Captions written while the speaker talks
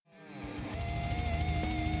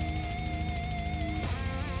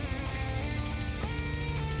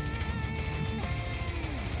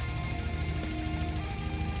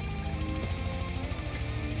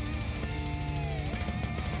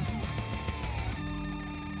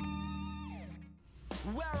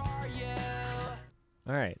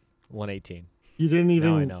All right, 118. You didn't Now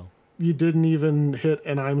I even. know. You didn't even hit,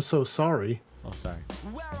 and I'm so sorry. Oh, sorry.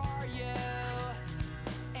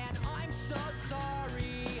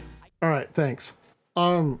 All right, thanks.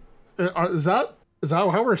 Is that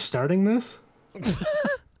how we're starting this?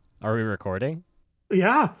 Are we recording?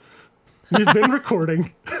 Yeah, we've been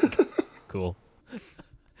recording. Cool.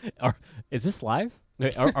 Is this live?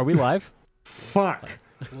 Wait, are we live? Fuck.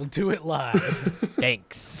 We'll do it live.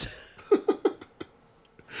 Thanks.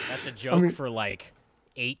 That's a joke for like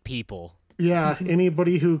 8 people. Yeah,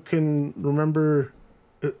 anybody who can remember,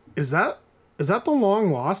 is that the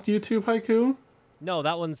long lost YouTube haiku? No,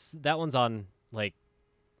 that one's on like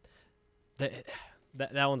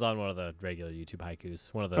that one's on one of the regular YouTube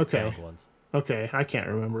haikus, one of the found ones. Okay, I can't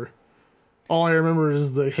remember. All I remember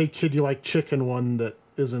is the "Hey kid, you like chicken" one that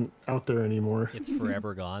isn't out there anymore. It's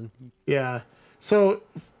forever gone. Yeah. So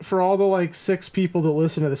for all the like 6 people that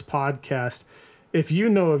listen to this podcast, if you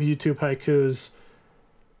know of YouTube haikus,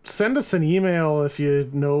 send us an email if you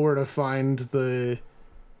know where to find the.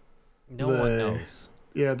 No one knows.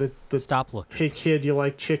 Yeah, the Stop looking. "Hey kid, you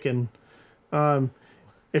like chicken."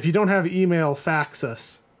 If you don't have email, fax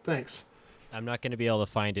us. Thanks. I'm not going to be able to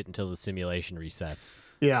find it until the simulation resets.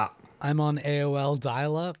 Yeah. I'm on AOL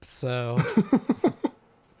dial-up, so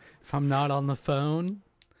if I'm not on the phone,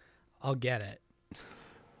 I'll get it.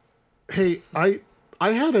 Hey, I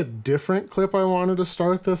had a different clip I wanted to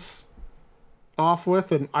start this off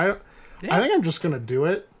with, and I think I'm just gonna do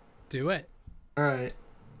it. Do it. All right.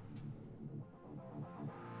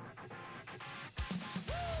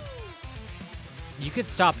 You could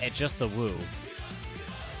stop at just the woo.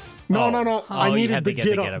 No. Oh, I you needed had the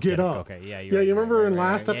to get up. Okay, yeah. Yeah, you remember in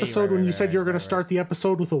last episode when you said you were gonna start the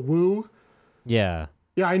episode with a woo? Yeah.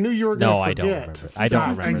 Yeah, I knew you were gonna No, forget. I don't remember. I don't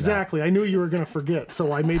remember that. Exactly. I knew you were gonna forget,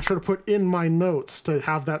 so I made sure to put in my notes to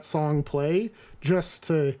have that song play just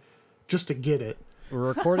to get it. We're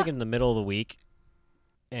recording in the middle of the week,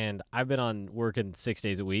 and I've been on working 6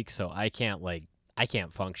 days a week, so I can't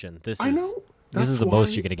function. This is the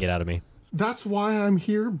most you're gonna get out of me. That's why I'm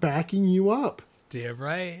here backing you up. Damn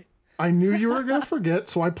right. I knew you were gonna forget,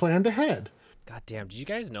 so I planned ahead. God damn, did you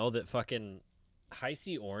guys know that fucking High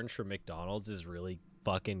C Orange from McDonald's is really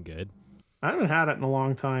fucking good? I haven't had it in a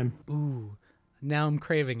long time. Ooh, now I'm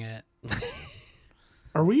craving it.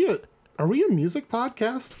 Are we a music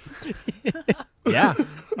podcast? Yeah.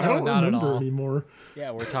 I don't not at remember all. anymore.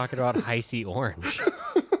 Yeah, we're talking about High C Orange.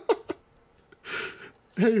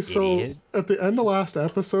 Hey, so Idiot. at the end of last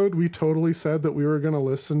episode, we totally said that we were going to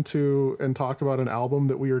listen to and talk about an album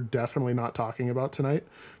that we are definitely not talking about tonight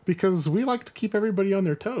because we like to keep everybody on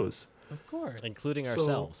their toes. Of course. Including So,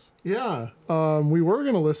 ourselves. Yeah. We were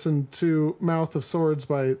going to listen to Mouth of Swords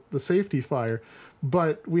by The Safety Fire,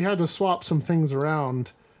 but we had to swap some things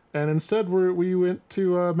around. And instead, we went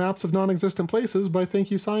to Maps of Non-Existent Places by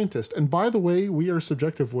Thank You Scientist. And by the way, we are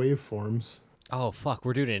subjective waveforms. Oh, fuck,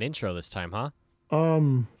 we're doing an intro this time, huh?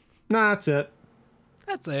 Nah, that's it.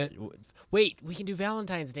 That's it. Wait, we can do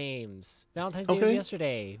Valentine's names. Valentine's Day was Okay.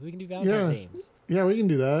 yesterday. We can do Valentine's Yeah. names. Yeah, we can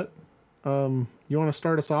do that. You want to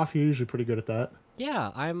start us off? You're usually pretty good at that.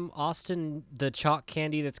 Yeah, I'm Austin, the chalk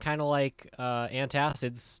candy that's kind of like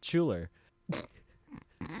Antacid's Schuler.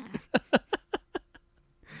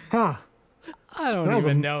 Huh. I don't That was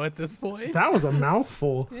even a- know at this point. That was a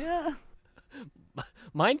mouthful. Yeah.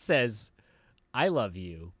 Mine says, I love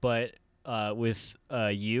you, but with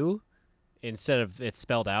you instead of it's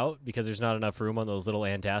spelled out because there's not enough room on those little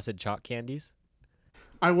antacid chalk candies.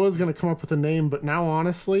 I was going to come up with a name, but now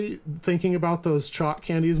honestly, thinking about those chalk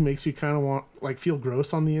candies makes me kind of feel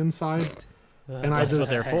gross on the inside. And I That's what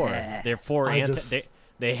just, they're for. They're for I just-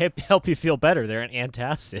 they help you feel better. They're an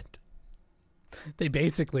antacid. They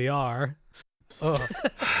basically are. Oh.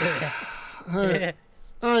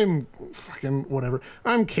 I'm fucking whatever.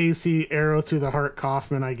 I'm Casey, Arrow Through the Heart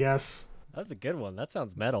Kaufman, I guess. That's a good one. That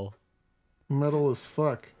sounds metal. Metal as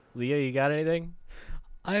fuck. Leah, you got anything?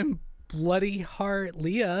 I'm Bloody Heart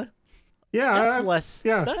Leah. Yeah, That's less.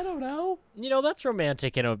 Yeah, I don't know. That's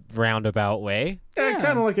romantic in a roundabout way. kind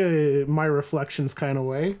of like a My Reflections kind of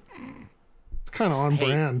way. It's kind of on Hey.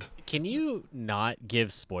 brand. Can you not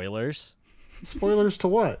give spoilers? Spoilers to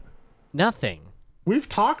what? Nothing. We've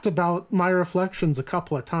talked about My Reflections a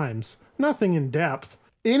couple of times. Nothing in depth.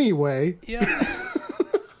 Anyway, Yeah.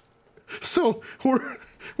 so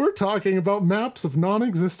we're talking about Maps of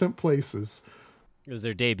Non-Existent Places. It was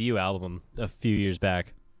their debut album a few years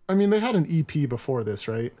back. I mean, they had an EP before this,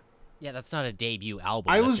 right? Yeah, that's not a debut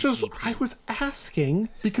album. I that's was an EP. I was asking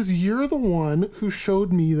because you're the one who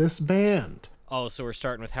showed me this band. Oh, so we're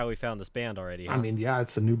starting with how we found this band already. Huh? I mean, yeah,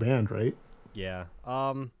 it's a new band, right? Yeah.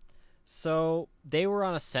 So they were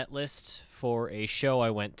on a set list for a show I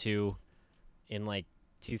went to in like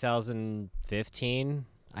 2015,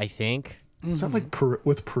 I think. Is that like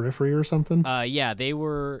with Periphery or something? Yeah, they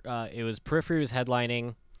were. It was Periphery was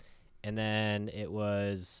headlining, and then it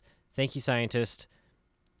was Thank You Scientist,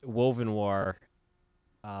 Woven War,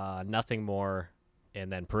 Nothing More,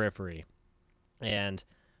 and then Periphery. And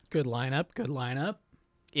Good lineup. Good lineup.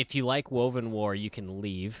 if you like Woven War, you can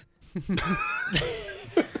leave.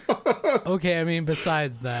 Okay, I mean,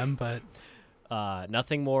 besides them, but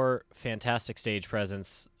Nothing More, fantastic stage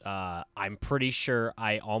presence. I'm pretty sure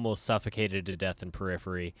I almost suffocated to death in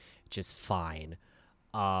Periphery, which is fine.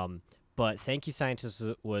 But Thank You Scientist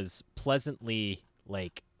was pleasantly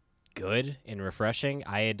like good and refreshing.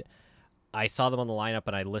 I saw them on the lineup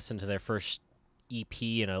and I listened to their first EP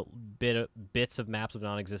and a bits of Maps of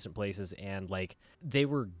Non-Existent Places, and like they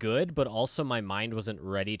were good, but also my mind wasn't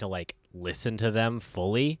ready to like listen to them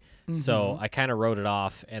fully. So I kind of wrote it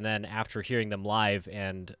off, and then after hearing them live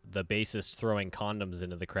and the bassist throwing condoms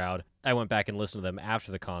into the crowd, I went back and listened to them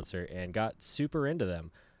after the concert and got super into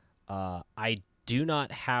them. I do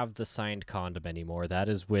not have the signed condom anymore. That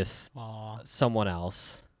is with someone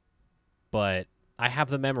else, but I have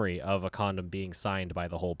the memory of a condom being signed by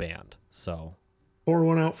the whole band. So Pour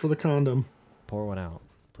one out for the condom. pour one out,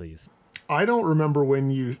 please. I don't remember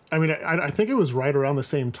when you. I mean, I think it was right around the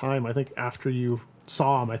same time. I think after you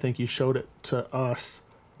saw him, I think you showed it to us.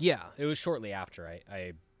 Yeah, it was shortly after,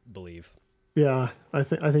 I believe. Yeah, I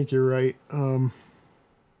think you're right.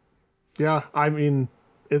 Yeah, I mean,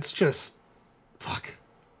 it's just fuck.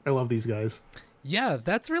 I love these guys. yeah,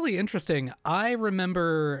 that's really interesting. I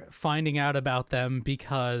remember finding out about them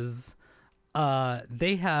because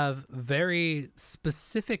they have very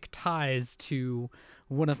specific ties to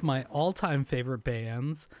one of my all-time favorite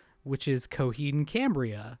bands, which is Coheed and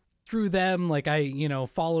Cambria. Through them, like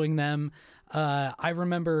following them, I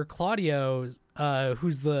remember Claudio,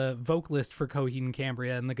 who's the vocalist for Coheed and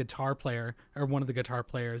Cambria and the guitar player, or one of the guitar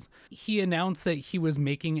players. He announced that he was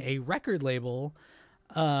making a record label,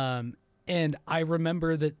 and I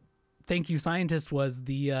remember that Thank You Scientist was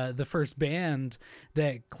the first band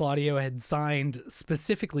that Claudio had signed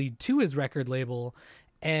specifically to his record label,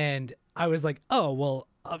 and I was like, oh well,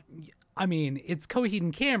 I mean, it's Coheed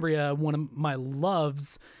and Cambria, one of my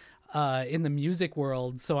loves in the music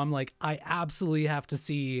world, so I'm like, I absolutely have to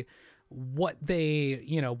see what they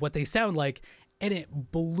sound like, and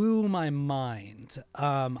it blew my mind.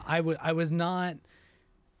 I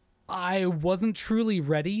wasn't truly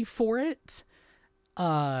ready for it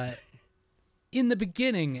in the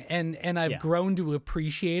beginning, and I've grown to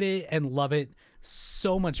appreciate it and love it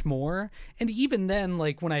so much more. And even then,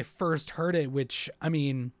 like when I first heard it, which I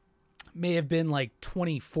mean may have been like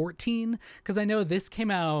 2014, because I know this came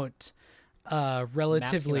out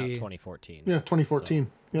relatively Maps came out 2014. Yeah,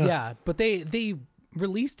 2014. So. Yeah, but they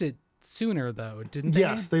released it sooner though, didn't they?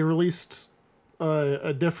 Yes, they released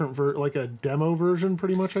a different like a demo version,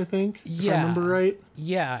 pretty much. I think. If I remember right.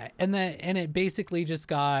 Yeah, and it basically just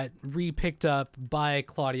got re-picked up by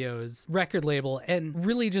Claudio's record label and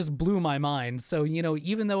really just blew my mind. So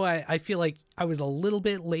even though I feel like I was a little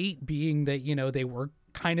bit late, being that they were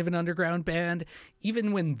kind of an underground band,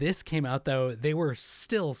 even when this came out though, they were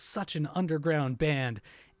still such an underground band,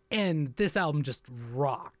 and this album just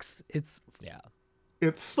rocks. It's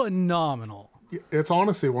phenomenal. It's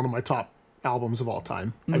honestly one of my top albums of all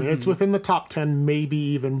time. I mean, it's within the top 10, maybe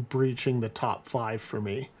even breaching the top 5 for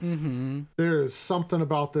me. There is something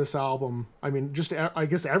about this album. I mean, just I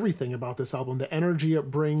guess everything about this album, the energy it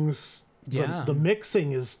brings, the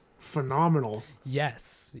mixing is phenomenal.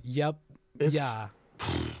 Yes. Yep. It's,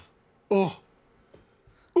 oh.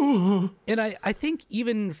 And I think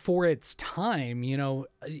even for its time,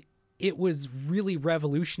 it was really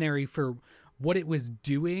revolutionary for what it was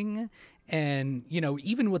doing. And,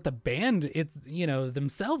 even what the band,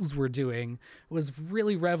 themselves were doing was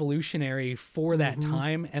really revolutionary for that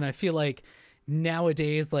time. And I feel like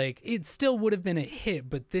nowadays, like, it still would have been a hit,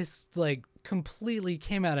 but this, like, completely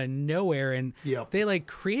came out of nowhere. And they, like,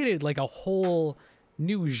 created, like, a whole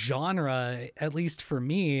new genre, at least for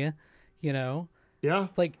me, Yeah.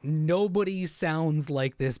 Like, nobody sounds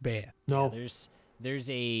like this band. No. Yeah, there's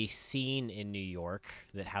a scene in New York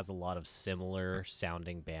that has a lot of similar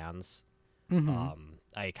sounding bands.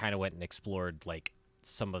 I kind of went and explored like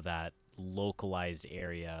some of that localized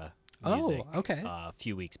area music a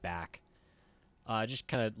few weeks back. Just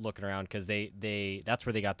kind of looking around because that's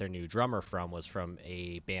where they got their new drummer from, was from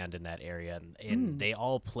a band in that area, and they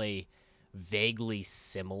all play vaguely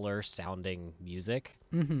similar sounding music.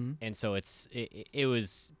 Mm-hmm. And so it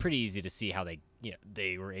was pretty easy to see how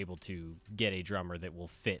they were able to get a drummer that will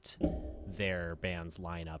fit their band's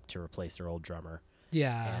lineup to replace their old drummer.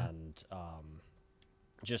 Yeah. And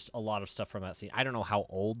just a lot of stuff from that scene. I don't know how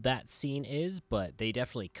old that scene is, but they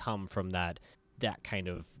definitely come from that kind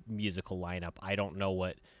of musical lineup. I don't know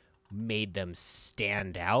what made them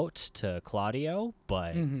stand out to Claudio,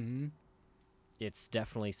 but it's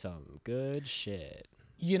definitely some good shit.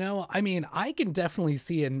 I mean, I can definitely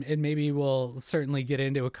see, and maybe we'll certainly get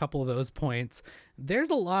into a couple of those points.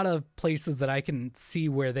 There's a lot of places that I can see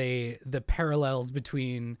where the parallels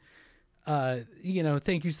between,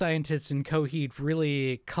 Thank You Scientist and Coheed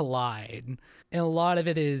really collide. And a lot of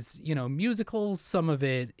it is, musical, some of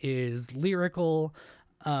it is lyrical.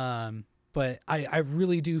 But I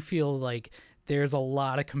really do feel like there's a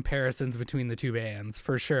lot of comparisons between the two bands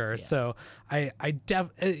for sure. Yeah. So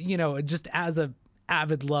just as a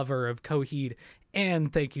avid lover of Coheed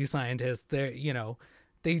and Thank You Scientist,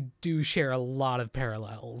 they do share a lot of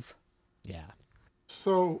parallels. Yeah.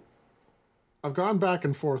 So I've gone back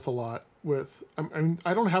and forth a lot with,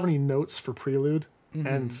 I don't have any notes for Prelude.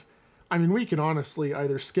 And I mean, we can honestly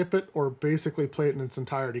either skip it or basically play it in its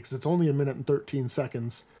entirety because it's only 1 minute and 13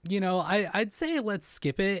 seconds. I'd say let's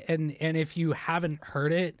skip it. And if you haven't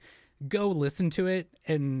heard it, go listen to it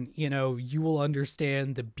and, you will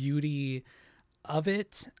understand the beauty of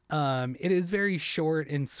it. It is very short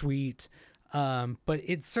and sweet, but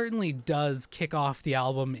it certainly does kick off the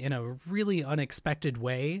album in a really unexpected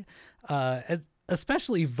way,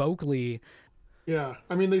 especially vocally. Yeah,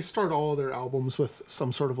 I mean, they start all their albums with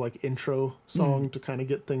some sort of like intro song to kind of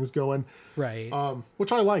get things going. Right.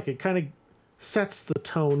 Which I like. It kind of sets the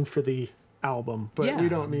tone for the album, but we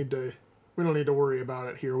don't need to worry about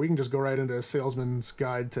it here. We can just go right into A Salesman's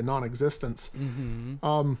Guide to Non-Existence.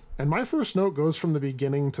 And my first note goes from the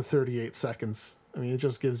beginning to 38 seconds. I mean, it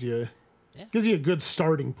just gives you a good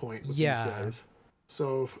starting point with these guys.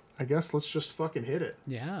 So I guess let's just fucking hit it.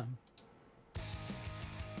 Yeah.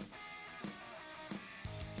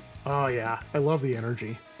 Oh yeah, I love the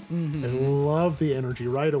energy. I love the energy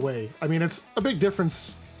right away. I mean, it's a big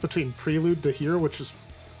difference between Prelude to here, which is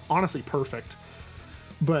honestly perfect.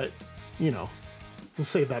 But, we'll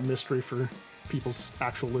save that mystery for people's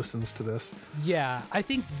actual listens to this. Yeah, I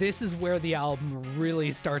think this is where the album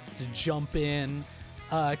really starts to jump in.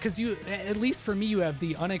 Because at least for me, you have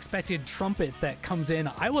the unexpected trumpet that comes in.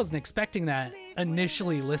 I wasn't expecting that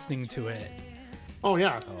initially listening to it. Oh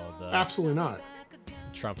yeah, absolutely not.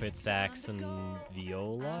 Trumpet, sax, and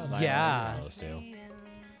viola. Yeah. Those two.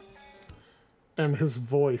 And his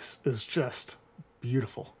voice is just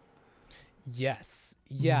beautiful. Yes.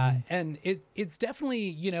 Yeah. And it's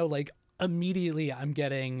definitely, like immediately I'm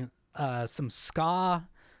getting some ska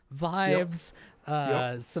vibes,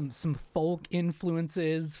 some folk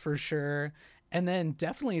influences for sure. And then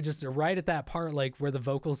definitely just right at that part, like where the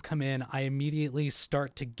vocals come in, I immediately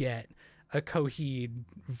start to get a Coheed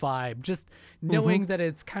vibe, just knowing that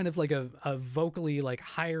it's kind of like a vocally like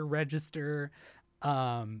higher register.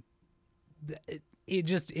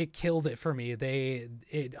 It kills it for me.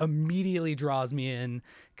 It immediately draws me in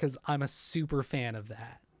because I'm a super fan of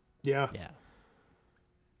that. Yeah.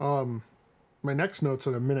 My next note's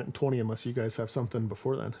at 1 minute and 20 unless you guys have something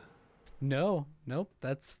before then. Nope.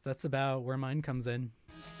 That's about where mine comes in.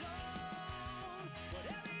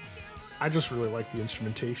 I just really like the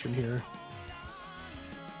instrumentation here.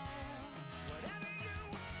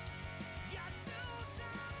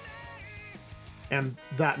 And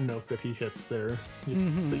that note that he hits there,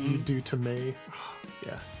 that you do to May. Oh,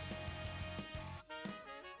 yeah.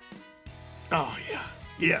 Oh, yeah.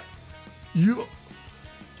 Yeah.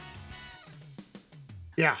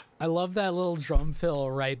 Yeah. I love that little drum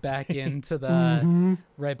fill right back into the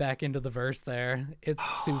right back into the verse there. It's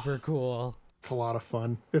super cool. It's a lot of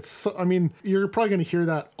fun. I mean, you're probably going to hear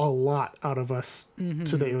that a lot out of us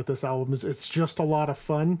today with this album. It's just a lot of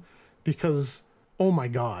fun because, oh my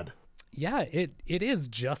God. Yeah, it is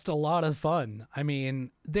just a lot of fun. I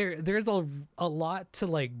mean, there's a lot to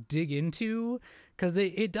like dig into because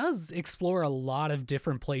it does explore a lot of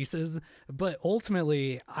different places, but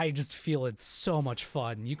ultimately I just feel it's so much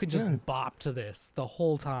fun. You can just bop to this the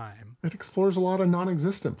whole time. It explores a lot of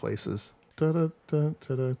non-existent places. Da, da, da,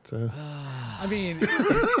 da, da, da. I mean,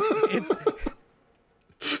 it's...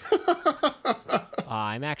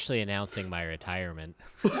 I'm actually announcing my retirement.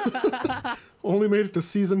 Only made it to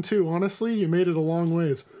season 2. Honestly, you made it a long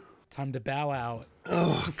ways. Time to bow out.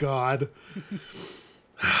 Oh, God.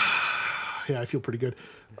 Yeah, I feel pretty good.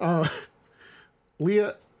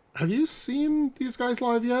 Leah, have you seen these guys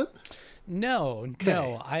live yet? No.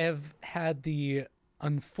 I have had the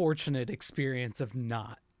unfortunate experience of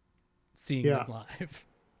not seeing Yeah. them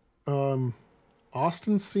live.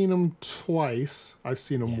 Austin's seen them twice. I've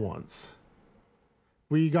seen them Yeah. once.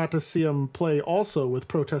 We got to see them play also with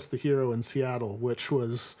Protest the Hero in Seattle, which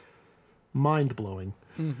was mind-blowing.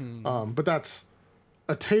 But that's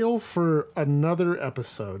a tale for another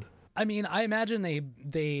episode. I mean, I imagine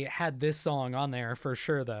they had this song on there for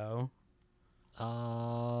sure, though.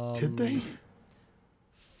 Did they?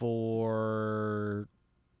 For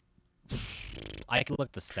I can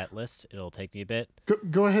look the set list. It'll take me a bit.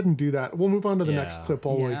 Go ahead and do that. We'll move on to the next Yeah. clip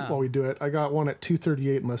while Yeah. we do it. I got one at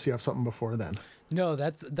 2:38 unless you have something before then. No,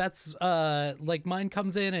 that's like mine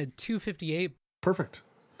comes in at 2:58. Perfect.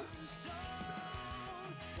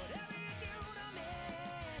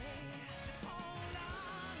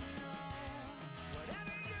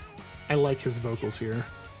 I like his vocals here.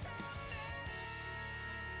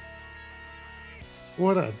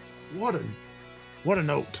 What a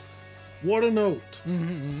note. What a note.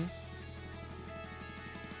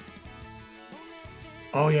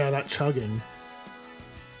 Oh yeah, that chugging.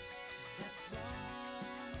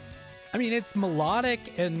 I mean, it's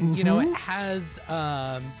melodic and, you know, it has,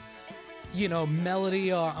 you know,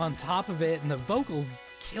 melody on top of it, and the vocals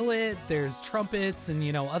kill it. There's trumpets and,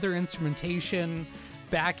 you know, other instrumentation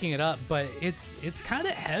backing it up, but it's kind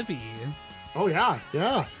of heavy. Oh yeah,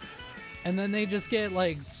 yeah. And then they just get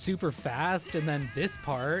like super fast, and then this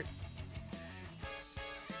part,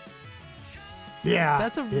 Yeah.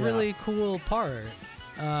 that's a yeah. really cool part.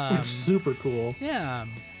 It's super cool. Yeah.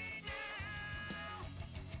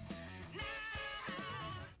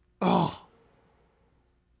 Oh.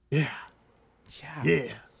 Yeah.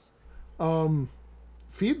 Yeah. Yeah.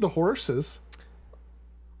 Feed the Horses.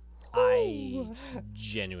 I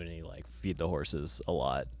genuinely like Feed the Horses a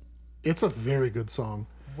lot. It's a very good song.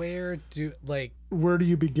 Where do, like, Where do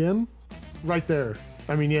you begin? Right there.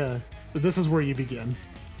 I mean, yeah. This is where you begin.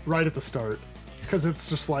 Right at the start. Because it's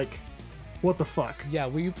just like, what the fuck? yeah,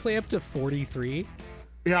 will you play up to 43?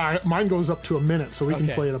 Yeah, mine goes up to a minute, so we can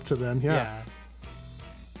Okay. play it up to then. Yeah.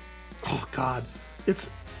 Oh, God. It's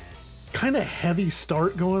kind of heavy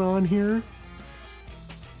start going on here.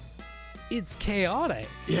 It's chaotic.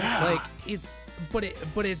 Yeah. Like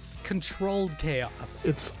but it's controlled chaos.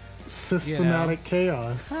 It's systematic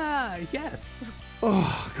chaos. Yes.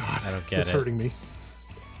 Oh, God. I don't get it's it. hurting me.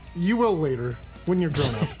 You will later, when you're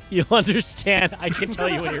grown up. You'll understand. I can tell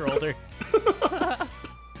you when you're older.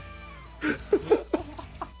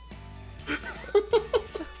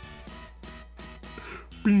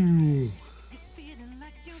 Boom.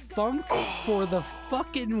 Funk for the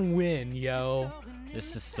fucking win, yo.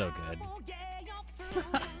 This is so good.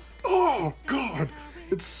 Oh, God.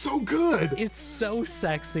 It's so good. It's so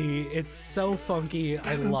sexy. It's so funky.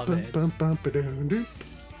 I love it.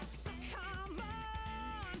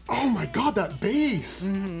 Oh my God, that bass.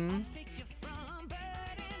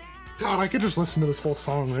 God, I could just listen to this whole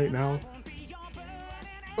song right now.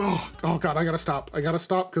 Oh God, I gotta stop.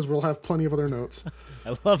 Because we'll have plenty of other notes.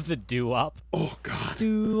 I love the doo-wop. Oh God.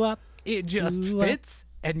 Doo-wop. It just Do-wop. fits,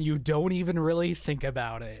 and you don't even really think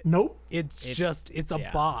about it. Nope. It's It's- just, it's a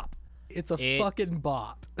yeah. bop. It's a It- fucking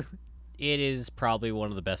bop. It is probably one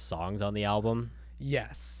of the best songs on the album.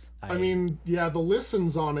 Yes. I mean, yeah, the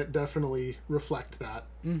listens on it definitely reflect that.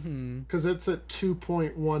 Because it's at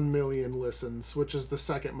 2.1 million listens, which is the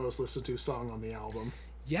second most listened to song on the album.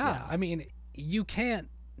 Yeah, I mean, you can't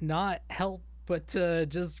not help but to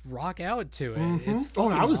just rock out to it. It's Oh,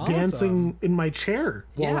 fucking I was awesome. dancing in my chair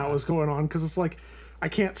while Yeah. that was going on because it's like, I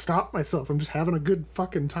can't stop myself. I'm just having a good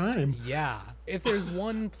fucking time. Yeah. If there's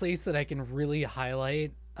one place that I can really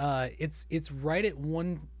highlight, it's right at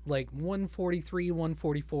 143,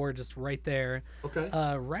 144, just right there. Okay.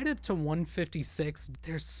 Right up to 156.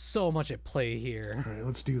 There's so much at play here. All right,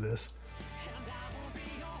 let's do this.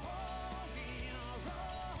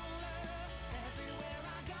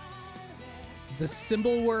 The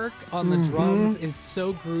cymbal work on the drums is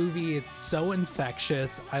so groovy. It's so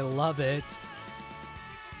infectious. I love it.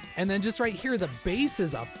 And then just right here, the bass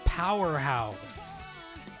is a powerhouse.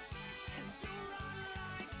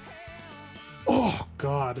 Oh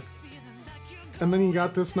God. And then you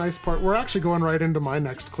got this nice part. We're actually going right into my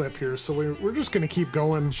next clip here, so we're just gonna keep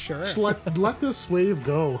going. Sure. Just let this wave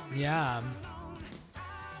go. Yeah.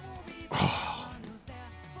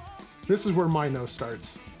 This is where my no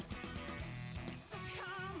starts.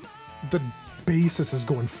 The bassist is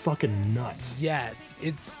going fucking nuts. Yes.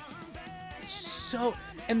 It's so,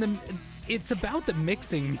 and it's about the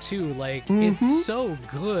mixing too. Like it's so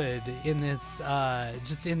good in this,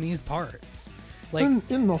 just in these parts. Like,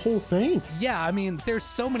 In the whole thing. yeah, I mean, there's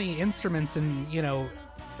so many instruments and, you know,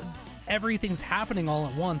 everything's happening all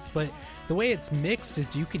at once, but the way it's mixed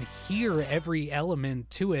is you can hear every element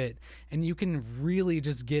to it, and you can really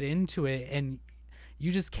just get into it, and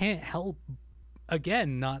you just can't help,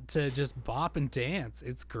 again, not to just bop and dance.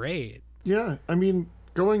 It's great. Yeah, I mean,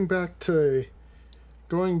 going back to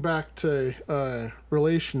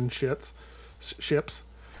relationships,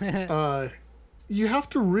 you have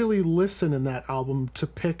to really listen in that album to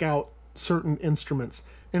pick out certain instruments.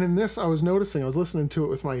 And in this, I was listening to it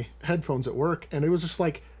with my headphones at work, and it was just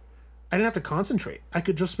like, I didn't have to concentrate. I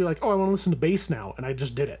could just be like, oh, I want to listen to bass now, and I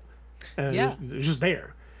just did it. And Yeah. it was just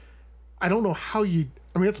there. I don't know how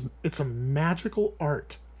it's a magical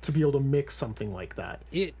art to be able to mix something like that.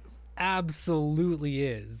 It absolutely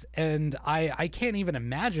is. And I can't even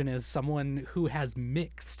imagine, as someone who has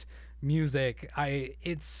mixed music,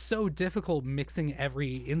 it's so difficult mixing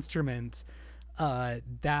every instrument.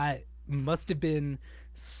 That must have been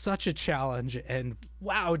such a challenge, and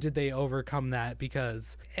wow, did they overcome that,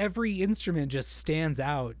 because every instrument just stands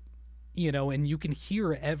out, and you can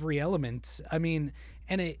hear every element. I mean,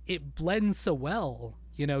 and it blends so well,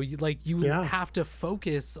 you Yeah. have to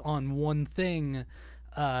focus on one thing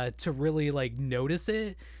to really like notice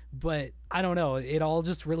it, but I don't know, it all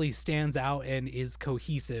just really stands out and is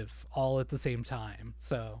cohesive all at the same time.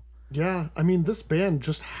 So Yeah, I mean, this band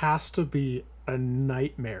just has to be a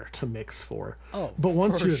nightmare to mix for. Oh, but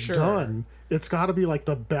once for you're sure. done, it's got to be like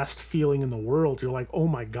the best feeling in the world. You're like, oh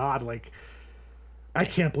my god, like I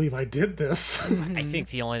can't believe I did this. I think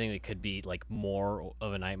the only thing that could be like more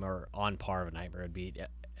of a nightmare, on par of a nightmare, would be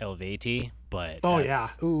Elevati. But Oh yeah,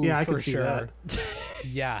 that's- Ooh, yeah, I for can see sure. that.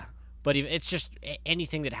 Yeah. But even, it's just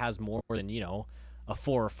anything that has more than a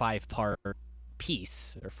 4 or 5 part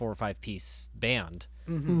piece or 4 or 5 piece band,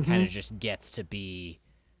 kind of just gets to be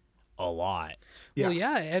a lot. Yeah. Well,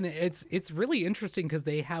 yeah, and it's really interesting because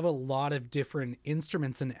they have a lot of different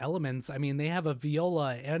instruments and elements. I mean, they have a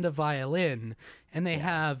viola and a violin, and they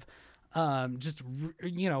have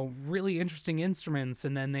really interesting instruments,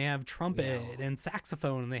 and then they have trumpet and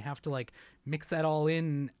saxophone, and they have to like mix that all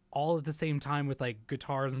in all at the same time with like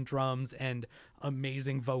guitars and drums and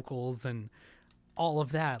amazing vocals and all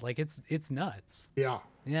of that. Like it's nuts. Yeah,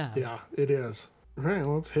 Yeah. yeah, it is. All right,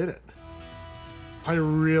 well, let's hit it. I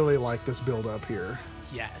really like this build up here,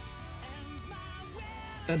 Yes.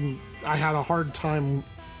 and I had a hard time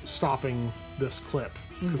stopping this clip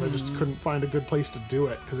because I just couldn't find a good place to do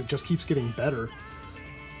it because it just keeps getting better.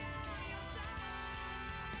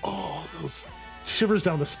 Oh, those shivers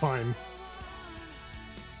down the spine.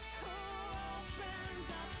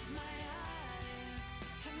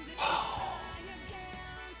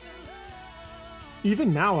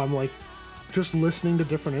 Even now, I'm like just listening to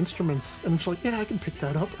different instruments, and it's like, yeah, I can pick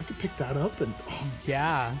that up. I can pick that up, and oh,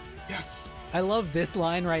 Yeah. yes. I love this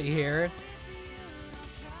line right here.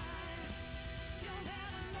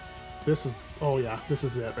 This is, oh yeah, this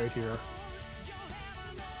is it right here.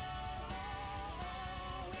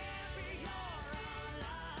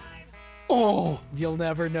 Oh, You'll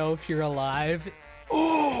never know if you're alive.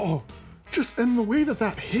 oh, just in the way that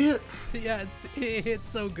that hits. Yeah, it's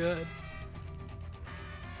so good.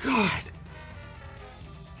 God.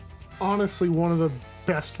 Honestly, one of the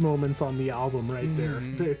best moments on the album right there.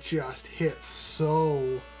 It just hits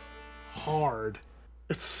so hard.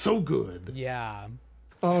 It's so good. Yeah.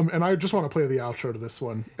 And I just want to play the outro to this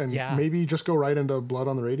one, and Yeah. maybe just go right into Blood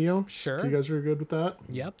on the Radio. Sure. If you guys are good with that.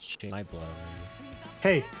 Yep. My blood.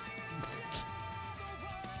 Hey.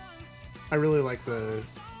 I really like the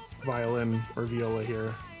violin or viola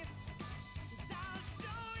here.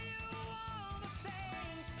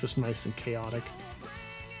 Just nice and chaotic.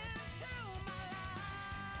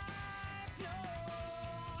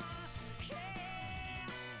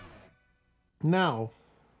 Now,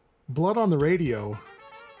 Blood on the Radio,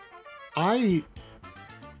 I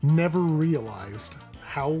never realized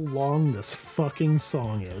how long this fucking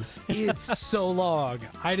song is. It's so long.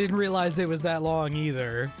 I didn't realize it was that long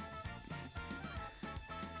either.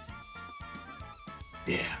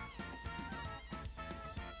 Yeah.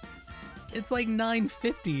 It's like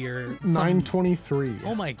 9:50 or some... 9:23.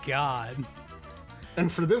 Oh my god. And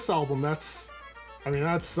for this album, that's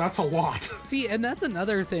a lot. See, and that's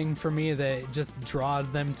another thing for me that just draws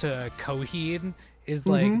them to Coheed is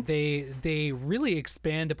like they really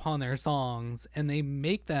expand upon their songs and they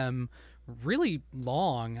make them really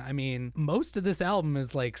long. I mean, most of this album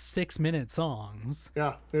is like 6-minute songs.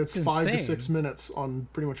 Yeah, it's It's 5 to insane. 6 minutes on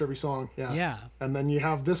pretty much every song. Yeah. Yeah. And then you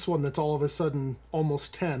have this one that's all of a sudden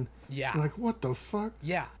almost 10. Yeah. You're like, what the fuck?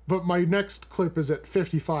 Yeah. But my next clip is at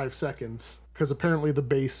 55 seconds because apparently the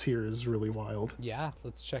bass here is really wild. Yeah,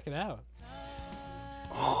 let's check it out.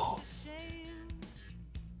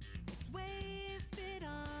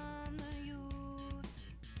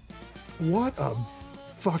 What a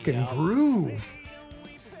fucking Yeah. groove.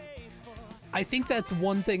 I think that's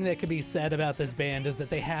one thing that could be said about this band is that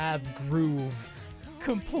they have groove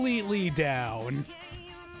completely down.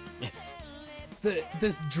 It's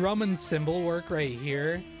This drum and cymbal work right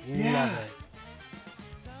here, Yeah. love it.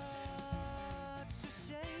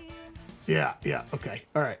 Yeah, okay.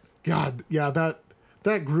 All right. God, yeah,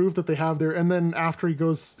 that groove that they have there, and then after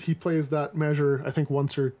he plays that measure, I think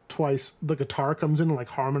once or twice, the guitar comes in and like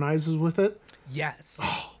harmonizes with it. Yes.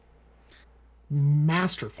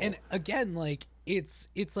 Masterful. And again, like it's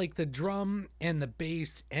like the drum and the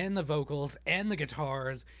bass and the vocals and the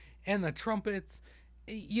guitars and the trumpets,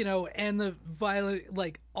 you know, and the violin,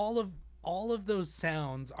 like all of those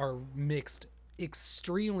sounds are mixed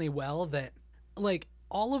extremely well, that like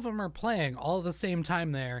all of them are playing all at the same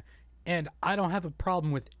time there, and I don't have a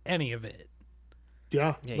problem with any of it.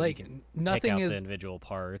 yeah. yeah, Like, you can nothing pick out is- the individual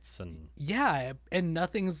parts, and Yeah, and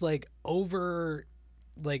nothing's like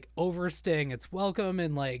overstaying its welcome,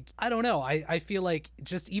 and like I don't know, I feel like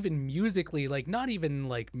just even musically, like not even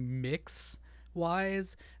like mix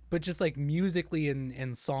wise, but just like musically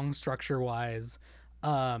and song structure wise,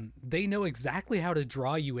 they know exactly how to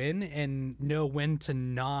draw you in and know when to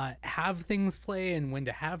not have things play and when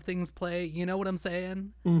to have things play, you know what I'm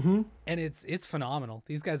saying? Mm-hmm. And it's phenomenal.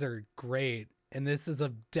 These guys are great, and this is a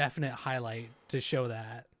definite highlight to show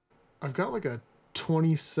that. I've got like a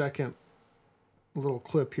 20-second little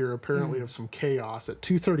clip here, apparently, of some chaos at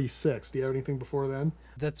 2:36. Do you have anything before then?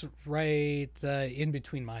 That's right in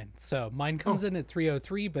between mine. So mine comes in at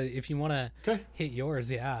 3:03, but if you want to Okay. hit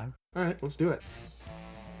yours, yeah. All right, let's do it.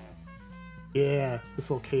 Yeah, this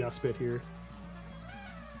little chaos bit here.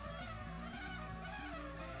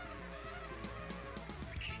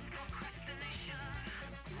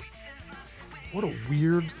 What a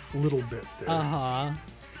weird little bit there. Uh-huh.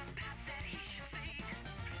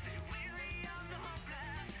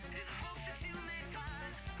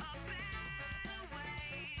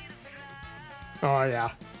 Oh,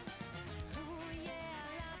 yeah.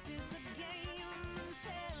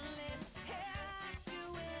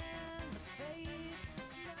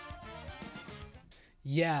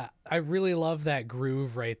 Yeah, I really love that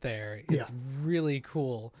groove right there. It's Yeah. really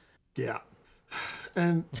cool. Yeah.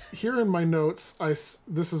 And here in my notes,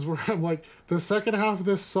 this is where I'm like, the second half of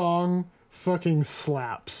this song fucking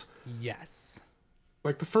slaps. Yes.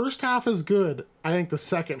 Like, the first half is good. I think the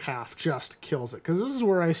second half just kills it. Because this is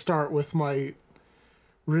where I start with my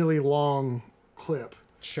really long clip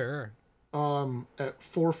Sure. at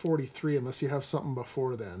 4:43, unless you have something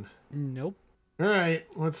before then. Nope. All right,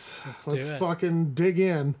 let's do it. fucking dig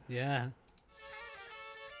in. Yeah.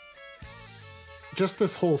 Just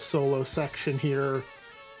this whole solo section here,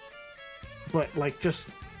 but like it's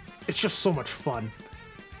just so much fun.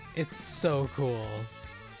 It's so cool.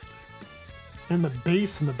 And the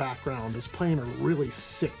bass in the background is playing a really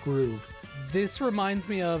sick groove. This reminds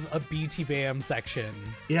me of a BT Bam section.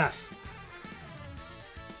 Yes.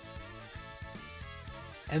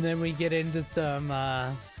 And then we get into some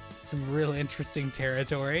real interesting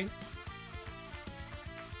territory.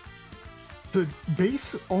 The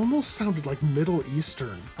bass almost sounded like Middle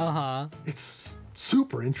Eastern. Uh-huh. It's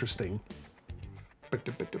super interesting.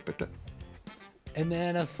 And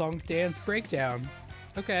then a funk dance breakdown.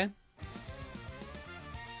 Okay.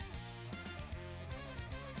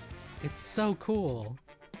 It's so cool.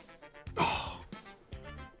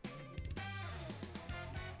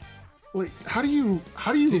 Like, how do you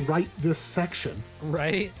Dude. write this section?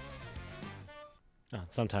 Right? oh,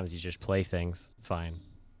 sometimes you just play things. Fine,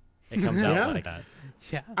 it comes out Yeah. like that.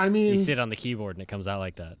 Yeah. I You mean, sit on the keyboard and it comes out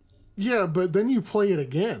like that. yeah, but then you play it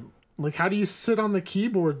again. Like, how do you sit on the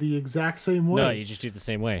keyboard the exact same way? No, you just do it the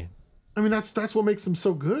same way. I mean, that's what makes them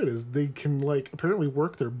so good, is they can like apparently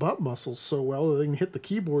work their butt muscles so well that they can hit the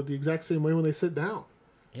keyboard the exact same way when they sit down.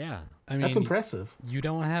 Yeah. I mean, That's impressive. you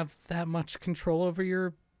don't have that much control over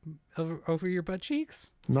your butt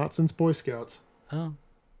cheeks? Not since Boy Scouts. Oh.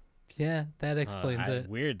 Yeah, that explains it.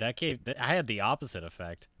 Weird. I had the opposite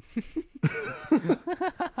effect.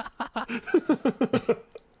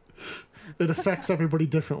 It affects everybody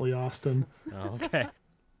differently, Austin. Oh, okay.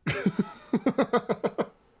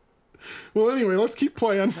 Well, anyway, let's keep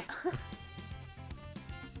playing.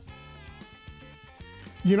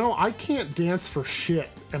 You know, I can't dance for shit,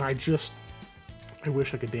 and I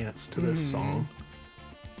wish I could dance to this song.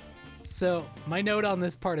 So, my note on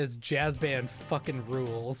this part is jazz band fucking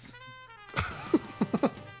rules.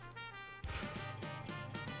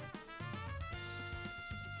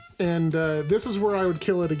 And this is where I would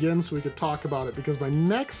kill it again so we could talk about it, because my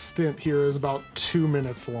next stint here is about 2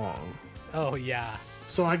 minutes long. Oh, yeah.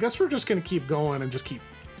 So I guess we're just going to keep going and just keep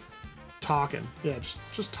talking. Yeah,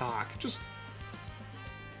 just talk. Just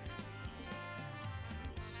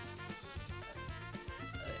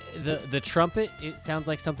The trumpet, it sounds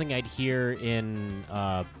like something I'd hear in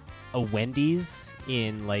a Wendy's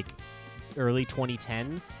in like early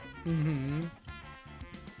 2010s. Mm-hmm.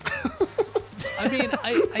 I mean,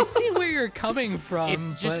 I see where you're coming from.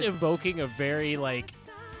 It's just but... evoking a very like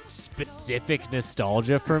specific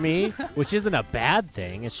nostalgia for me, which isn't a bad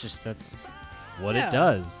thing. It's just that's what it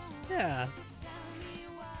does. Yeah.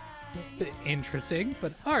 Interesting,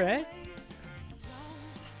 but all right.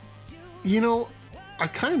 You know, I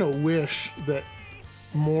kind of wish that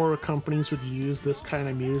more companies would use this kind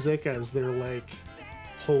of music as their like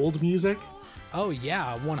hold music. Oh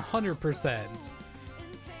yeah, 100%.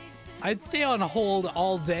 I'd stay on hold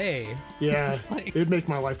all day. Yeah, Like- it'd make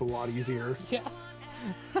my life a lot easier. Yeah.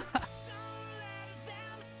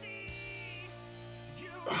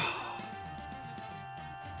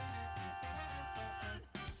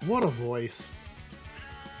 What a voice.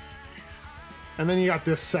 And then you got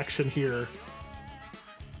this section here.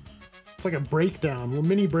 It's like a breakdown, a little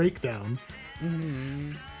mini breakdown.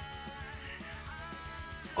 Mm-hmm.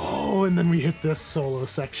 Oh, and then we hit this solo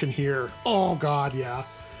section here. Oh god, yeah.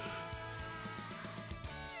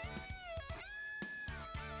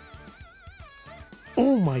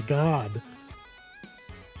 Oh my god.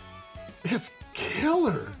 It's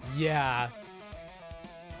killer. Yeah.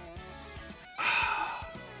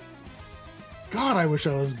 God, I wish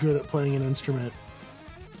I was good at playing an instrument.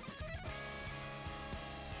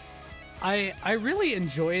 I really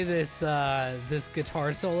enjoy this this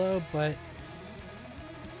guitar solo, but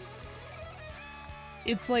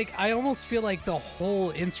it's like I almost feel like the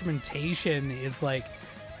whole instrumentation is like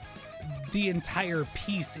the entire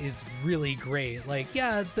piece is really great. Like,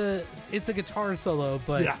 yeah, it's a guitar solo,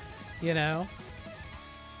 but Yeah. you know,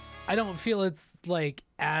 I don't feel it's like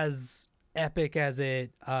as epic as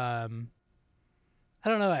it I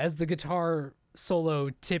don't know, as the guitar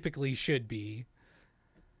solo typically should be.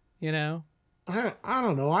 You know? I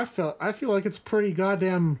don't know. I feel like it's pretty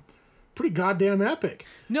goddamn epic.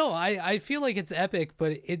 No, I feel like it's epic,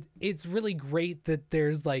 but it's really great that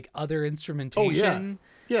there's like other instrumentation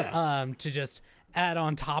Yeah. to just add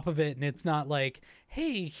on top of it, and it's not like,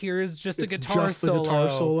 hey, here's just a It's guitar just the solo, guitar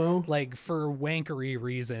solo. like for wankery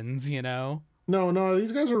reasons, you know? No,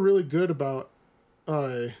 these guys are really good about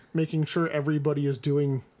making sure everybody is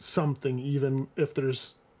doing something, even if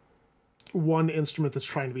there's one instrument that's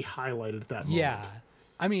trying to be highlighted at that moment. Yeah.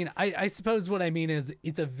 I mean, I suppose what I mean is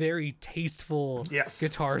it's a very tasteful Yes.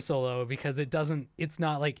 guitar solo because it's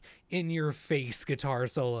not like in your face guitar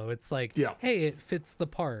solo. It's like, Yeah. hey, it fits the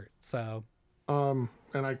part. So And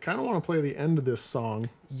I kind of want to play the end of this song.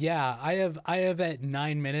 yeah, I have at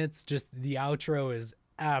 9 minutes, just the outro is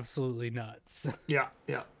absolutely nuts. Yeah.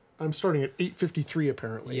 I'm starting at 8:53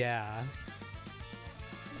 apparently. Yeah.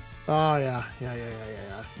 Oh yeah.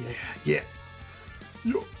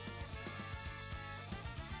 Yo.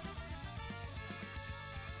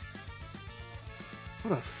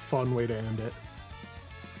 What a fun way to end it.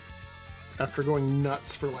 After going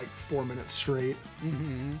nuts for like 4 minutes straight.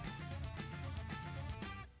 Mm-hmm.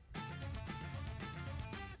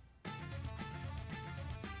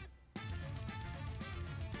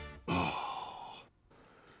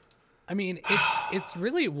 I mean, it's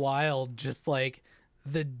really wild, just like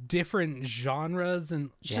the different genres and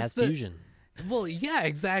Jazz just the, fusion. Well, yeah,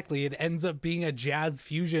 exactly. It ends up being a jazz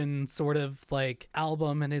fusion sort of like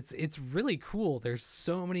album, and it's really cool. There's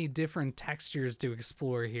so many different textures to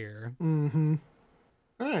explore here. Mm-hmm.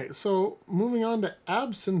 All right, so moving on to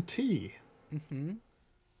Absentee. Mm-hmm.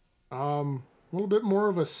 A little bit more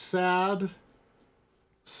of a sad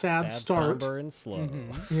start. Somber, and slow.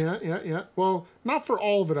 Mm-hmm. Yeah. Well, not for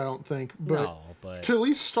all of it, I don't think, but No, but to at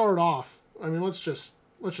least start off. I mean, let's just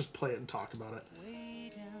play it and talk about it.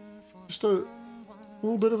 Just a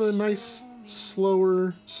little bit of a nice,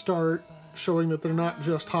 slower start, showing that they're not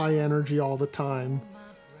just high energy all the time.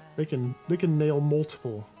 They can nail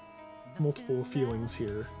multiple feelings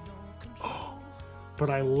here. Oh, but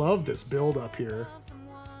I love this build up here.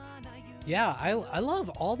 Yeah, I love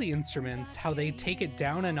all the instruments, how they take it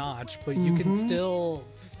down a notch, but you can still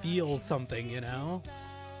feel something, you know?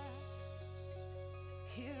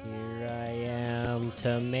 here I am,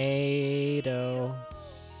 tomato.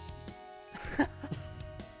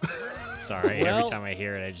 Sorry, Well- every time I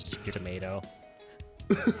hear it, I just hear tomato.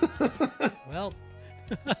 Well,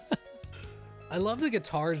 I love the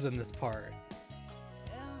guitars in this part.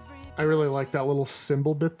 I really like that little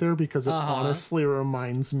cymbal bit there because it Uh-huh. honestly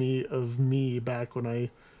reminds me of me back when I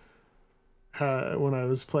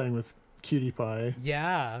was playing with Cutie Pie.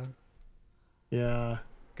 Yeah. Yeah.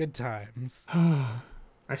 Good times.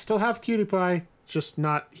 I still have Cutie Pie, just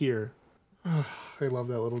not here. I love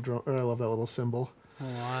that little drum. I love that little cymbal.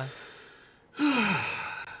 Aw.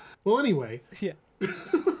 Well, anyway, Yeah.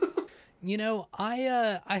 You know,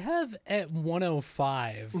 I have at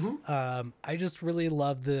 105. I just really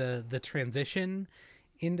love the transition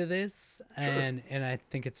into this, and I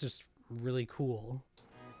think it's just really cool.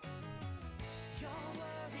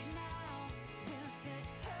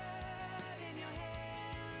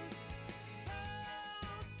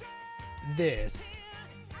 This.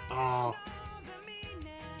 oh,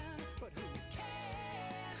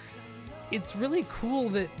 It's really cool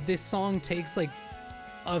that this song takes like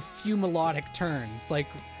a few melodic turns. Like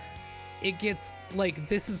it gets like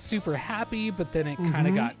this is super happy, but then it kind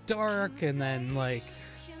of got dark, and then like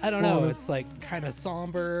I don't know, it's like kind of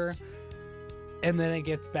somber, and then it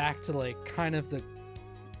gets back to like kind of the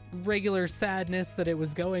regular sadness that it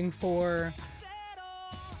was going for.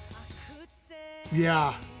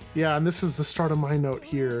 yeah, and this is the start of my note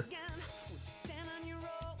here.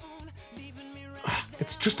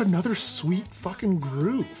 It's just another sweet fucking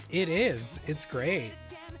groove. It is. It's great.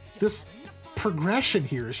 This progression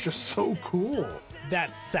here is just so cool.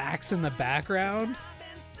 That sax in the background.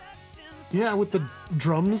 Yeah, with the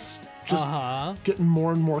drums just getting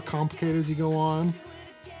more and more complicated as you go on.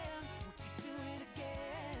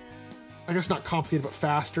 I guess not complicated, but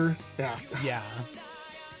faster. Yeah.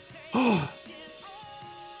 Yeah.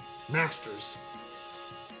 Masters.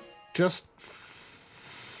 Just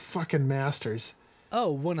fucking masters.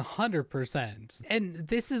 Oh, 100%. And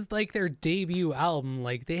this is like their debut album.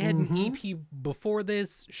 Like they had an EP before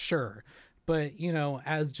this, sure. But, you know,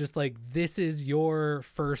 as just like this is your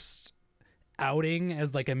first outing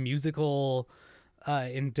as like a musical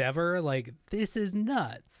endeavor, like this is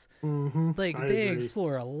nuts. Like I they agree.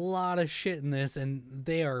 explore a lot of shit in this, and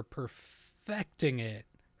they are perfecting it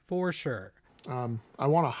for sure. I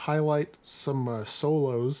want to highlight some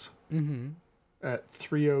solos. At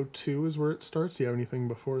 3:02 is where it starts. Do you have anything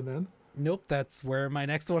before then? Nope, that's where my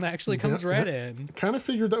next one actually comes right in. Kind of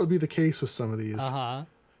figured that would be the case with some of these.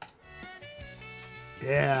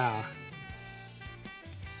 Yeah.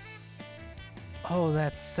 Oh,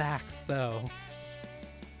 that sax though.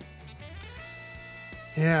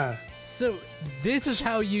 Yeah. So this is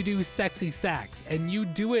how you do sexy sax, and you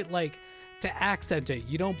do it like to accent it.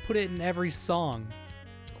 You don't put it in every song.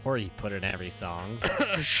 Or you put it in every song.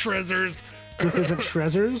 Shrezzers. This isn't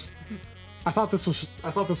Shrezzers? I thought this was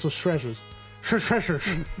Shrezzers.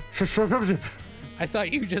 Shrezzers. I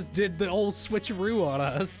thought you just did the old switcheroo on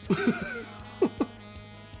us.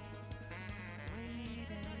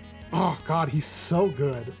 Oh god, he's so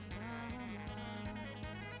good.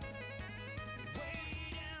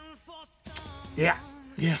 Yeah.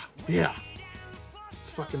 It's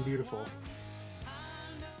fucking beautiful.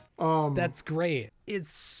 That's great.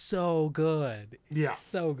 It's so good. Yeah, It's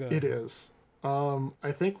so good. It is.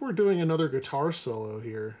 I think we're doing another guitar solo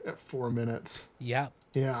here at 4 minutes. Yep.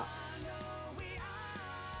 Yeah.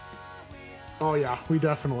 Oh yeah, we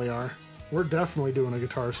definitely are. We're definitely doing a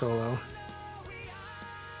guitar solo.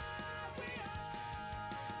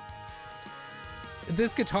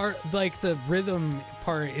 This guitar, like the rhythm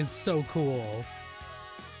part is so cool.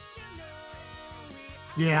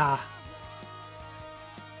 Yeah.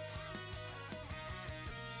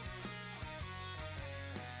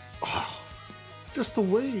 Oh, just the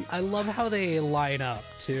way. I love how they line up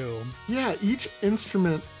too. Yeah, each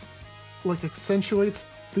instrument like accentuates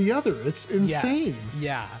the other. It's insane. Yes.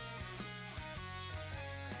 Yeah.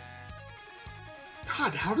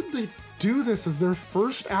 God, how did they do this as their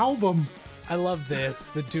first album? I love this,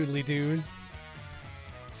 the doodly doos.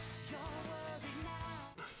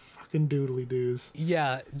 Fucking doodly doos.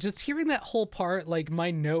 Yeah, just hearing that whole part, like my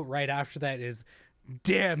note right after that is,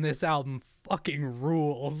 damn, this album fucking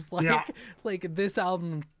rules. Like, Yeah. like this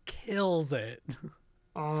album kills it.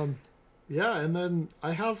 Yeah, and then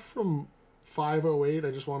I have from 508,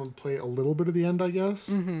 I just wanted to play a little bit of the end, I guess.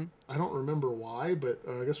 I don't remember why, but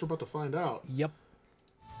I guess we're about to find out. Yep.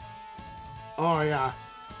 Oh, yeah.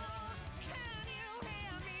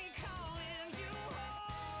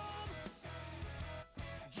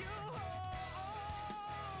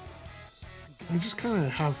 You just kind of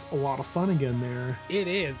have a lot of fun again there. It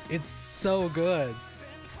is. It's so good.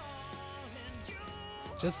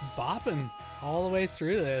 Just bopping all the way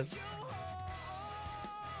through this.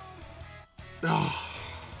 Oh.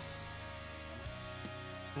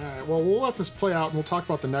 All right, well, we'll let this play out and we'll talk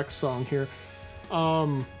about the next song here.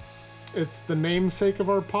 It's the namesake of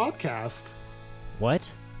our podcast,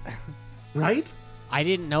 What? right? I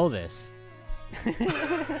didn't know this.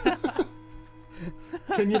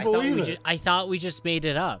 Can you believe it? I thought we just made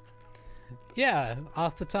it up. Yeah,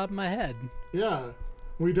 off the top of my head. Yeah,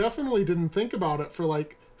 we definitely didn't think about it for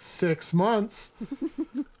like 6 months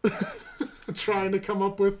trying to come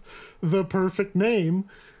up with the perfect name.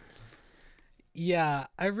 Yeah,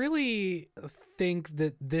 I really think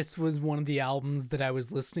that this was one of the albums that I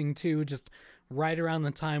was listening to just right around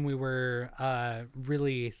the time we were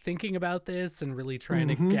really thinking about this and really trying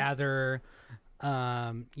to gather,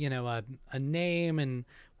 you know, a name and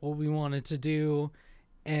what we wanted to do.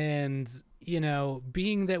 And, you know,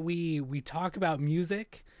 being that we talk about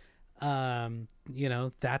music, you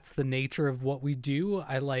know, that's the nature of what we do.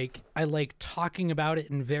 I like talking about it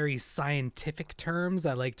in very scientific terms.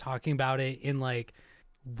 I like talking about it in like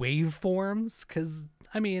waveforms, because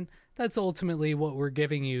I mean that's ultimately what we're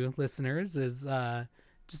giving you listeners is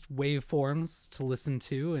just waveforms to listen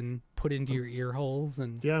to and put into your ear holes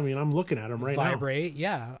and Yeah, I mean, I'm looking at them right vibrate.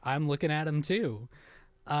 Yeah, I'm looking at them too.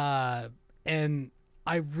 And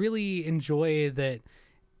I really enjoy that,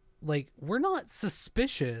 like, we're not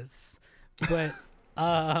suspicious, but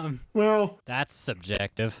now. Well, That's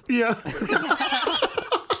subjective. yeah.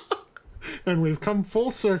 And we've come full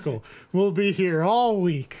circle. We'll be here all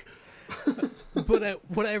week. but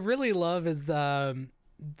what I really love is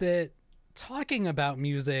that talking about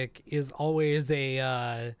music is always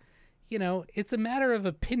a you know, it's a matter of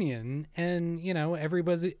opinion, and you know,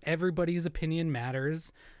 everybody's opinion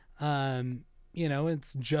matters. You know,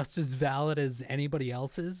 it's just as valid as anybody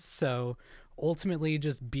else's. So ultimately,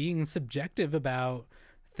 just being subjective about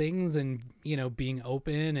things and, you know, being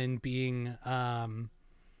open and being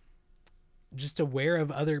just aware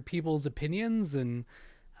of other people's opinions and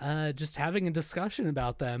just having a discussion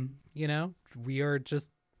about them. You know, we are just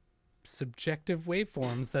subjective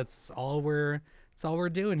waveforms. That's all we're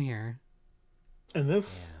doing here. And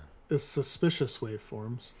this is suspicious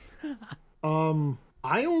waveforms.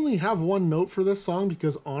 I only have one note for this song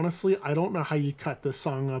because honestly, I don't know how you cut this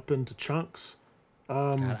song up into chunks.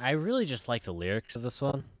 God, I really just like the lyrics of this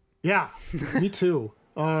one. Yeah, me too.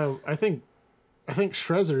 I think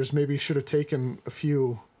Shrezzers maybe should have taken a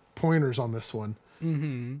few pointers on this one.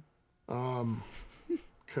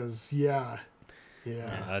 Cause yeah.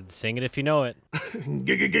 Sing it if you know it.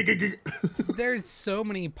 There's so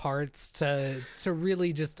many parts to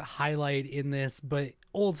really just highlight in this, but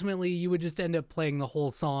ultimately you would just end up playing the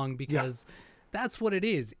whole song because that's what it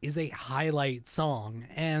is a highlight song.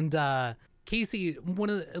 And Casey, one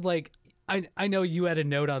of the, like, I know you had a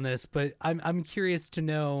note on this, but I'm curious to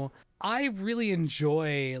know. I really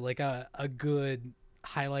enjoy like a good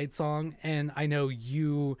highlight song, and I know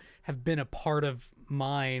you have been a part of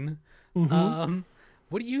mine.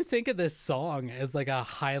 What do you think of this song as like a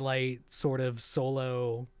highlight sort of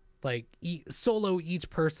solo, like solo each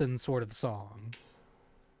person sort of song?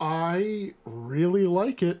 I really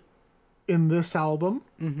like it in this album.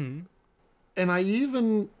 And I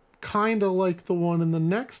even kind of like the one in the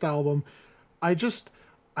next album. I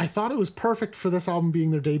thought it was perfect for this album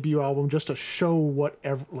being their debut album, just to show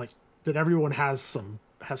that everyone has some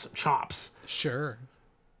chops. Sure.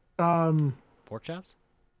 Pork chops?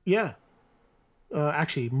 Yeah.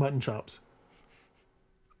 Actually, mutton chops.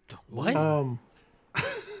 What?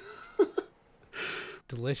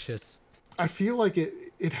 Delicious. I feel like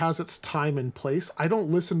it has its time and place. I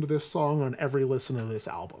don't listen to this song on every listen to this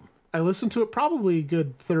album. I listen to it probably a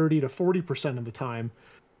good 30 to 40% of the time.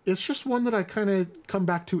 It's just one that I kind of come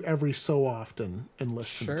back to every so often and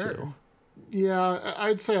listen to. Yeah,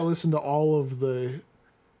 I'd say I listen to all of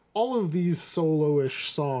these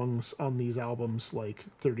solo-ish songs on these albums like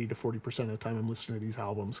 30 to 40% of the time I'm listening to these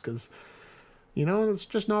albums, because, you know, it's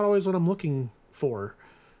just not always what I'm looking for,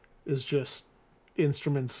 is just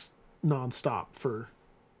instruments nonstop for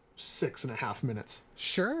 6.5 minutes.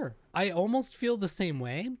 Sure. I almost feel the same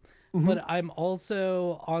way, but I'm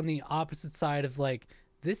also on the opposite side of like,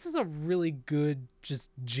 this is a really good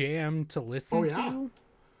just jam to listen to.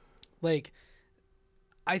 Like,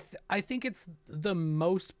 I think it's the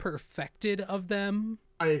most perfected of them.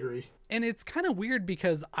 I agree. And it's kind of weird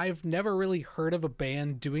because I've never really heard of a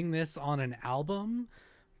band doing this on an album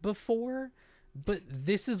before, but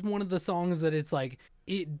this is one of the songs that it's like,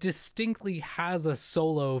 it distinctly has a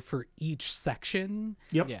solo for each section.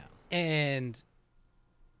 Yep. Yeah. And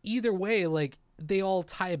either way, like, they all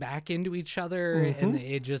tie back into each other, and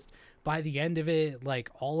it just, by the end of it, like,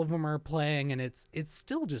 all of them are playing, and it's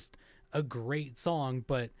still just a great song.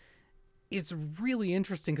 But it's really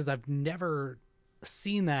interesting because I've never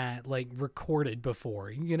seen that like recorded before.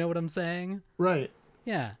 You know what I'm saying? Right.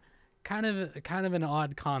 Yeah. Kind of an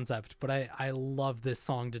odd concept, but I love this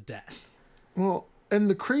song to death. Well, and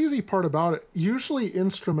the crazy part about it, usually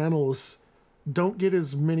instrumentals don't get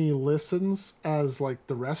as many listens as like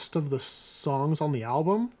the rest of the songs on the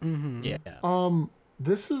album. Yeah.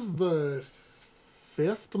 This is the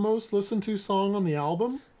fifth most listened to song on the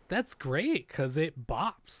album. That's great because it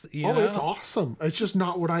bops. You Oh, know? it's awesome. It's just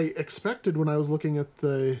not what I expected when I was looking at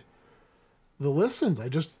the listens.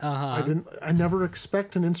 I never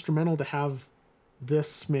expect an instrumental to have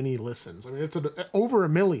this many listens. I mean, it's over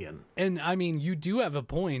 1 million. And I mean, you do have a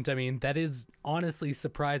point. I mean, that is honestly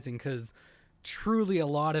surprising because truly a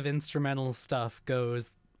lot of instrumental stuff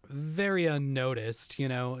goes very unnoticed, you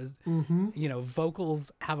know. You know,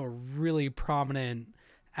 vocals have a really prominent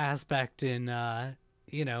aspect in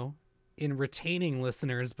you know, in retaining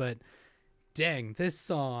listeners, but dang, this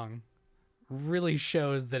song really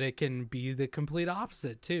shows that it can be the complete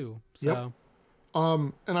opposite too. So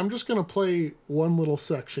And I'm just gonna play one little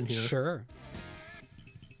section here. sure.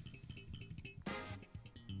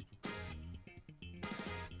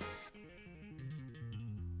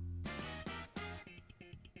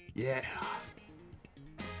 Yeah.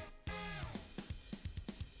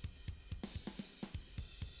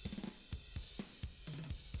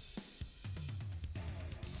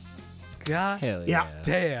 God Hell Yeah. yeah.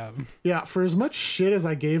 damn. Yeah, for as much shit as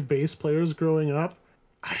I gave bass players growing up,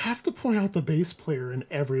 I have to point out the bass player in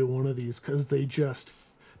every one of these because they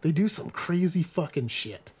do some crazy fucking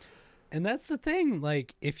shit. And that's the thing,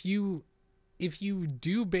 like if you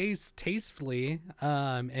do bass tastefully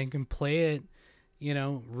and can play it, you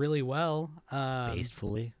know, really well,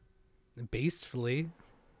 Tastefully. bastefully,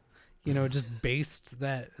 you know, just based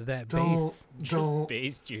that Don't bass. don't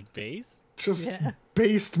Based your base? just Yeah.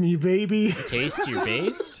 baste me, baby. Taste your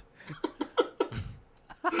based?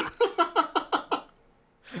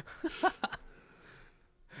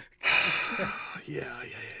 Yeah.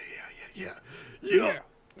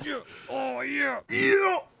 Yeah. Oh yeah.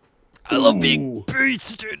 Yeah. I love being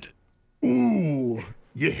basted. Ooh.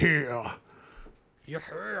 Yeah.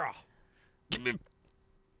 Yeah. Give me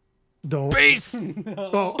Don't. base.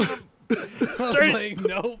 Oh, I'm like,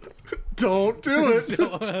 nope. don't do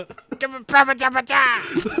it. Give me proper cha.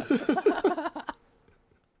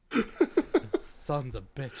 Sons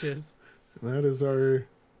of bitches. That is our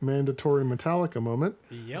mandatory Metallica moment.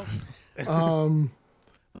 Yep. Oh,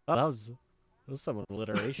 that was some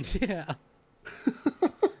alliteration. Yeah.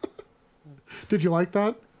 Did you like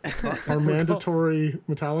that? Our mandatory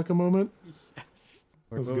Metallica moment?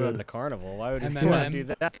 We're was moving on good. to Carnival. Why would And we then- want to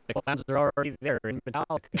do that? The clowns are already there in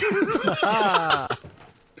Metallica.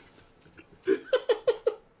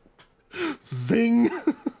 Zing.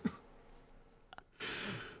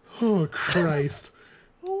 Oh, Christ.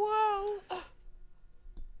 Wow.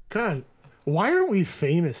 God, why aren't we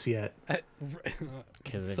famous yet?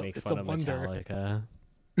 Because they make it's fun a of wonder.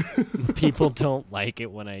 Metallica. People don't like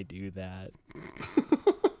it when I do that.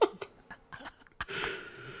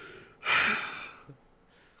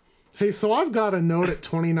 Hey, so I've got a note at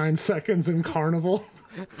 29 seconds in Carnival.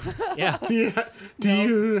 Yeah. Do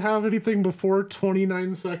you have anything before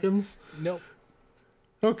 29 seconds? Nope.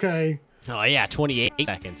 Okay. Oh yeah, 28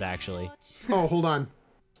 seconds actually. Oh, hold on.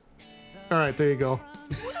 All right, there you go.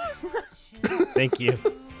 Thank you.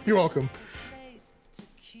 You're welcome.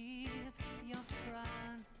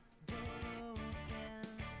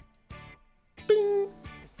 Bing.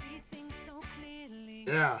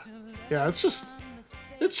 Yeah. Yeah, it's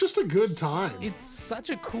just a good time. It's such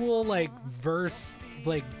a cool like verse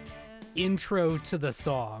like intro to the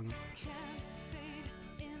song.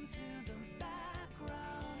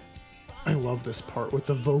 I love this part with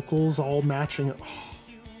the vocals all matching.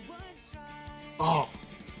 Oh,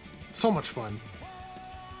 so much fun.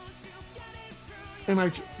 And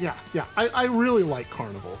I really like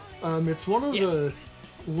Carnival. It's one of the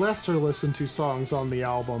lesser listened to songs on the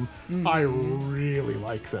album. I really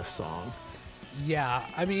like this song. Yeah,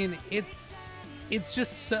 I mean it's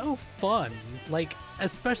just so fun. Like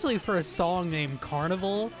especially for a song named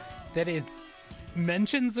Carnival that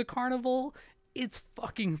mentions a carnival, it's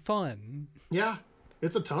fucking fun. Yeah,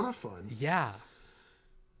 it's a ton of fun. Yeah.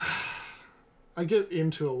 I get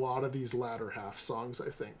into a lot of these latter half songs, I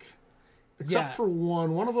think. Except Yeah. for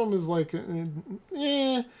one. One of them is like,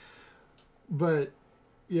 but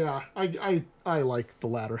yeah, I like the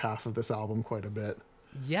latter half of this album quite a bit.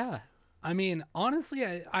 Yeah. I mean, honestly,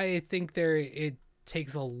 I think it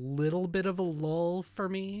takes a little bit of a lull for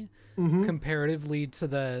me comparatively to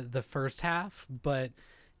the first half, but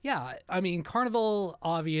yeah, I mean, Carnival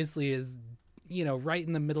obviously is, you know, right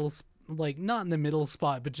in the middle, like not in the middle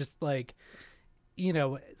spot, but just like, you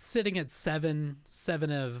know, sitting at seven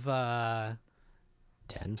of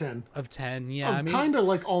 10. 10. of 10. Yeah, I mean, Kind of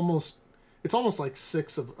like it's almost like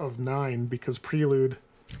 6 of 9 because Prelude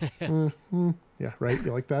Yeah, right.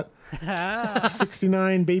 You like that?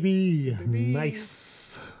 69, baby.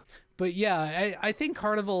 Nice. But yeah, I think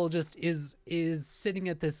Carnival just is sitting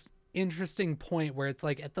at this interesting point where it's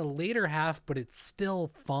like at the later half, but it's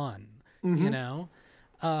still fun, you know?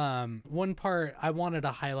 One part I wanted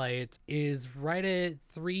to highlight is right at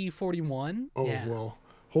 3:41. Oh, yeah. well,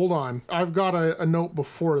 hold on. I've got a note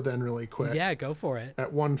before then really quick. Yeah, go for it.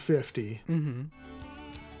 At 150.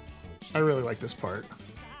 I really like this part.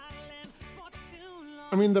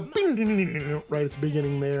 I mean, the right at the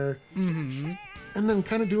beginning there. And then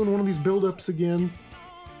kind of doing one of these build-ups again.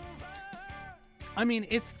 I mean,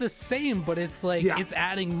 it's the same, but it's like it's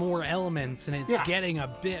adding more elements and it's getting a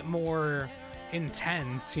bit more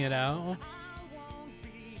intense, you know?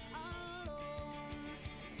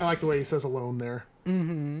 I like the way he says alone there.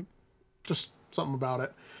 Just something about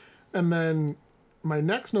it. And then my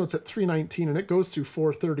next note's at 319, and it goes through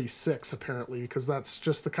 436, apparently, because that's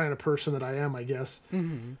just the kind of person that I am, I guess.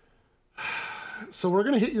 So we're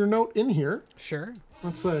going to hit your note in here. Sure.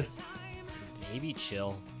 Let's say, Maybe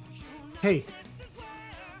chill. hey,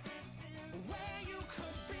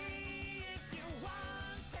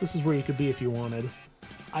 this is where you could be if you wanted.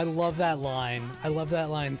 I love that line. I love that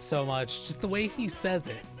line so much. Just the way he says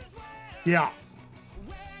it. Yeah.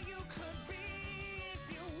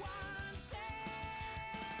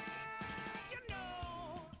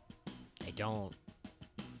 I don't.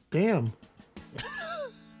 Damn.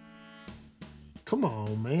 Come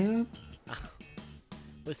on, man.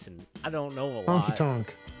 Listen, I don't know a Honky lot.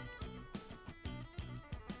 tonk.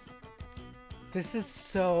 This is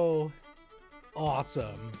so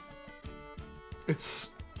awesome.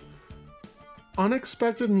 It's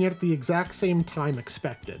unexpected and yet at the exact same time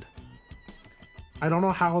expected. I don't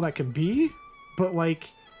know how that can be, but like,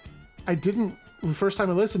 I didn't. The first time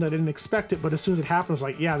I listened, I didn't expect it, but as soon as it happened, I was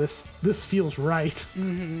like, yeah, this feels right.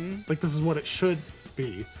 Like, this is what it should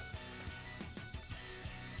be.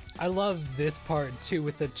 I love this part too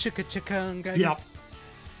with the chicka chicka. Yep.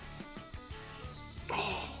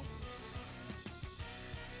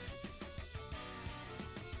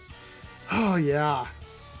 Oh, yeah.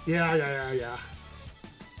 Yeah.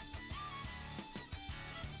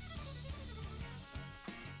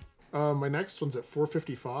 My next one's at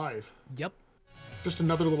 455. Yep. Just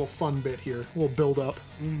another little fun bit here. A little build up.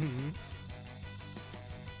 Let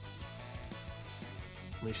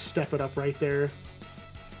me step it up right there.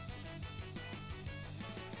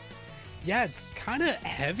 Yeah, it's kind of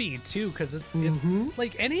heavy too, because it's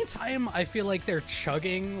like anytime I feel like they're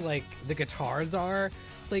chugging, like the guitars are,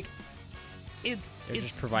 like They're it's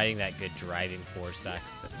just providing that good driving force back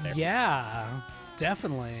there. yeah,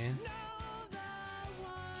 definitely.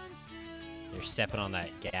 They're stepping on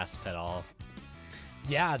that gas pedal.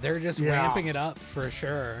 Yeah, they're just ramping it up for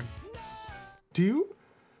sure. Do you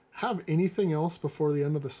have anything else before the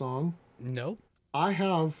end of the song? Nope. I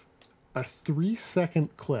have a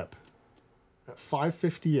 3-second clip at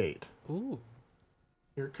 5:58. Ooh.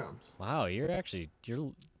 Here it comes. Wow,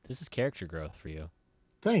 this is character growth for you.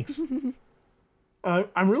 Thanks.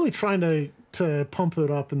 I'm really trying to pump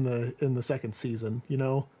it up in the second season. You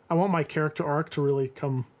know, I want my character arc to really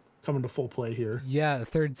come into full play here. Yeah, the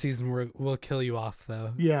third season will kill you off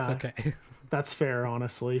though. Yeah. It's okay. That's fair,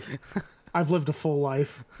 honestly. I've lived a full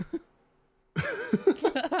life.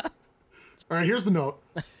 All right, here's the note.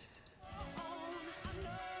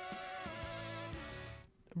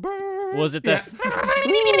 Was it the?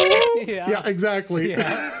 Yeah, exactly.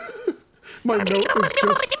 Yeah. My note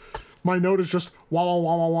is just wah wah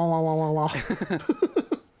wah wah wah wah wah wah.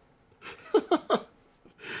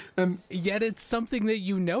 And Yet it's something that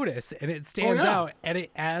you notice and it stands out and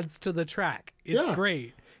it adds to the track. It's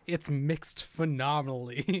great. It's mixed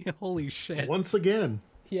phenomenally. Holy shit. once again,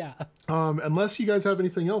 Yeah. unless you guys have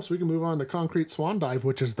anything else, we can move on to Concrete Swan Dive,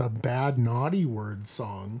 which is the Bad Naughty Word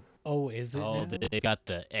song. Oh, is it? Oh, now? they got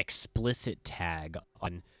the explicit tag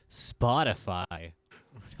on Spotify.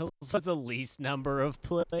 What's the least number of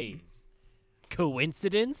plays?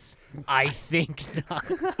 Coincidence? I think not.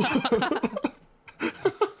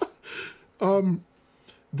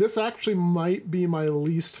 This actually might be my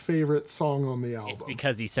least favorite song on the album. It's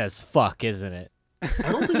because he says fuck, isn't it?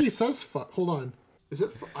 I don't think he says fuck. Hold on. Is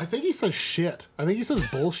it? I think he says shit. I think he says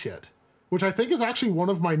bullshit, which I think is actually one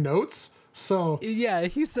of my notes. So Yeah,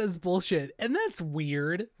 he says bullshit. And that's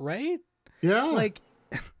weird, right? yeah, Like,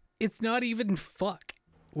 it's not even fuck.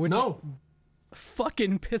 Which no,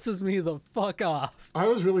 fucking pisses me the fuck off. I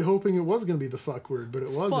was really hoping it was going to be the fuck word, but it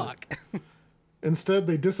wasn't. Fuck. Instead,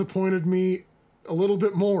 they disappointed me a little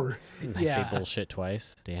bit more. I say bullshit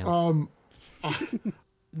twice. Damn. Um,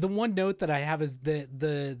 The one note that I have is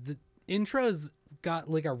the intros got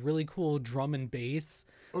like a really cool drum and bass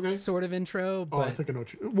Okay. sort of intro. Oh, But I think I know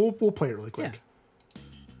what you... We'll play it really quick. Yeah.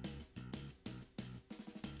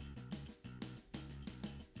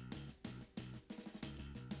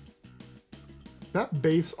 That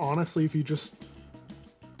bass, honestly, if you just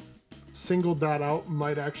singled that out,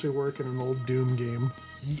 might actually work in an old Doom game.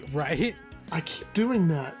 Right? I keep doing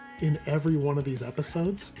that in every one of these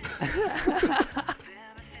episodes. Are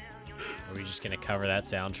we just gonna cover that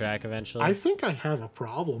soundtrack eventually? I think I have a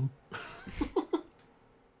problem.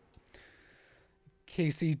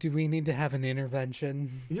 Casey, do we need to have an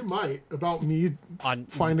intervention? You might. About me On-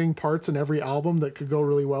 finding parts in every album that could go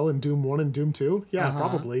really well in Doom 1 and Doom 2? Yeah,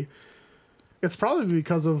 probably. It's probably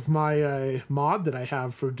because of my mod that I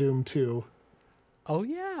have for Doom 2, Oh,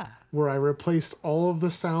 yeah. where I replaced all of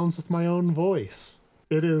the sounds with my own voice.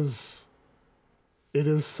 It is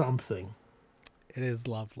something. It is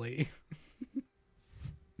lovely.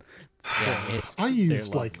 Yeah, I they're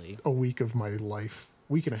used like lovely. a week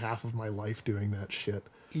and a half of my life doing that shit.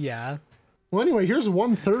 Yeah. Well, anyway, here's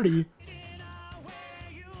 130.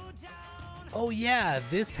 Oh, yeah,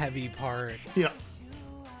 this heavy part. Yeah.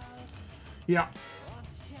 Yeah.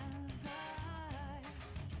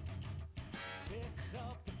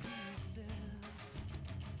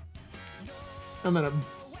 And then it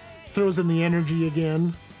throws in the energy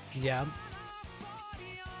again. Yeah.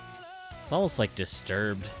 It's almost like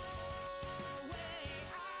Disturbed.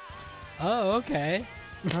 Oh, okay.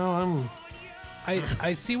 Oh,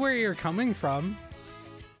 I see where you're coming from.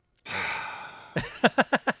 I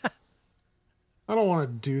don't want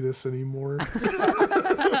to do this anymore.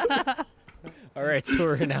 All right, so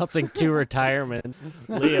we're announcing 2 retirements.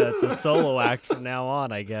 Leah, it's a solo act from now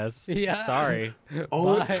on, I guess. Yeah. Sorry.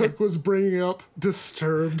 All Bye. it took was bringing up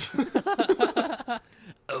Disturbed.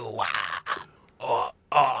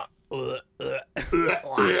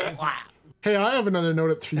 Hey, I have another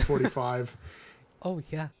note at 345. Oh,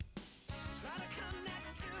 yeah.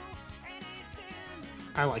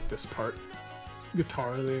 I like this part.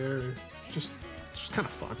 Guitar there. Just kind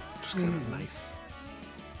of fun. Just kind of nice.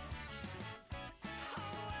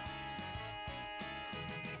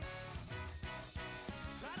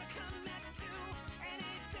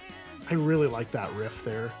 I really like that riff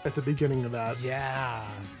there at the beginning of that. Yeah.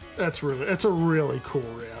 It's a really cool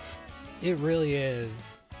riff. It really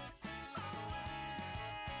is.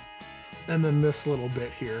 And then this little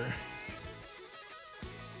bit here.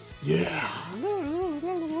 Yeah.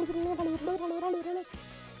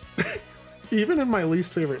 Even in my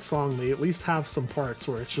least favorite song, they at least have some parts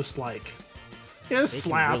where it's just like, yeah, this They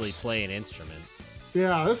slaps. can really play an instrument.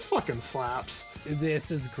 Yeah, this fucking slaps.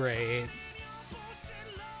 This is great.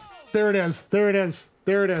 There it is. There it is.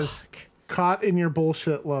 There it is. Fuck. Caught in your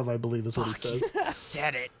bullshit love, I believe is what he says.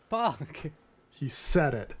 Said it. Fuck. He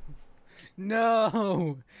said it.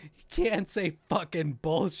 No. You can't say fucking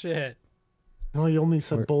bullshit. No, he only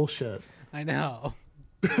said bullshit. I know.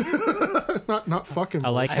 Not fucking I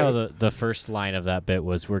like bullshit. how the first line of that bit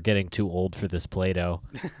was, "We're getting too old for this Play-Doh."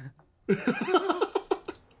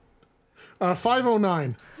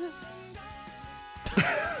 509.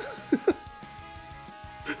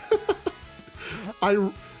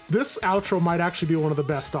 This outro might actually be one of the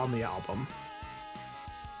best on the album.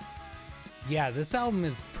 Yeah, this album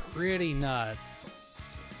is pretty nuts.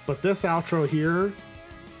 But this outro here,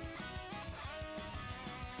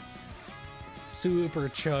 Super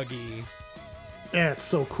chuggy. yeah, it's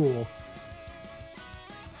so cool.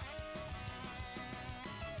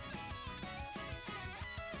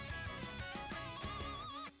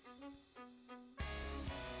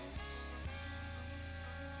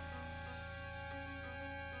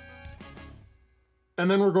 And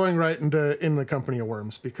then we're going right into In the Company of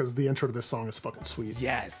Worms because the intro to this song is fucking sweet.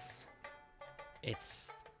 Yes.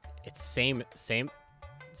 It's Samison?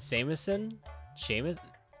 Samus? Shamson?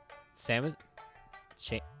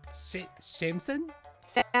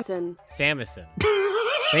 Samson. Samison.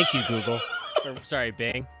 Thank you, Google. Or, sorry,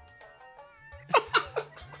 Bing.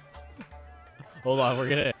 Hold on, we're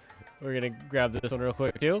gonna grab this one real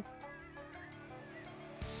quick too.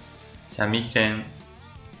 Samisen.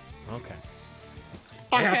 Okay.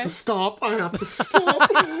 I have Okay. to stop. I have to stop.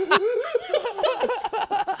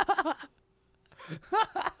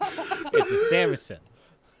 It's a Samison.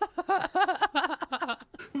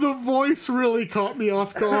 The voice really caught me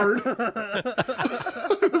off guard.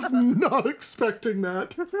 I was not expecting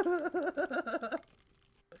that.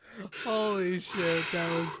 Holy shit,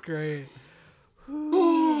 that was great.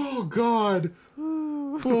 Oh, God.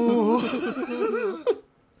 Oh.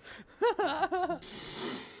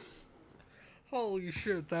 Holy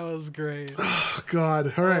shit, that was great.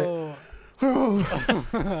 God. All right. Oh,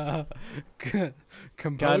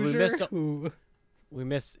 Composure. We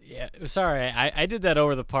missed. Yeah, sorry. I did that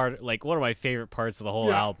over the part. Like one of my favorite parts of the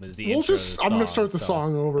whole album is the intro. To the song, I'm gonna start the so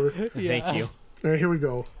song over. Thank you. All right, here we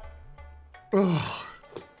go. Ugh,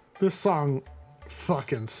 this song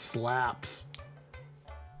fucking slaps.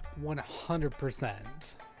 100%.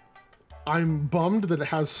 I'm bummed that it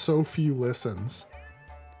has so few listens.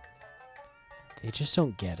 They just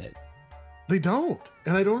don't get it. They don't.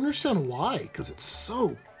 And I don't understand why, because it's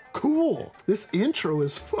so cool. This intro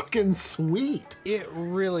is fucking sweet. It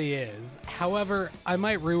really is. However, I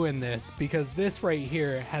might ruin this because this right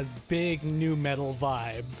here has big new metal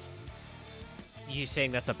vibes. You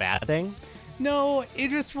saying that's a bad thing? No, it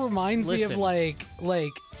just reminds me of like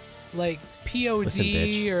POD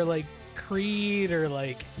Listen, or like Creed or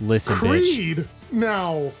like Listen, Creed.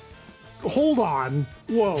 Now, hold on.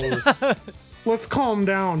 Whoa. Let's calm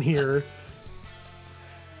down here.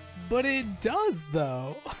 But it does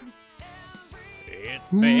though. It's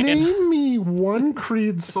bad. Name me one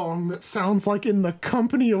Creed song that sounds like In the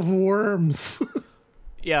Company of Worms.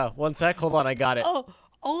 Yeah, one sec. Hold on, I got it. Oh,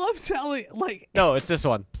 all I'm telling, like, No, it's this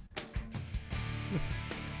one.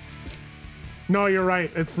 No, you're right.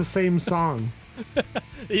 It's the same song.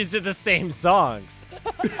 These are the same songs.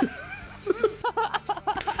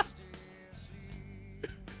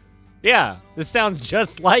 Yeah, this sounds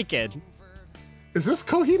just like it. Is this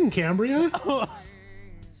Coheed and Cambria?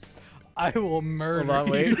 I will murder Hold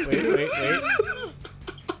on, you. wait.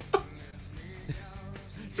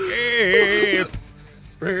 Escape.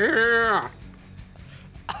 Yeah.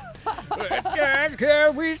 Just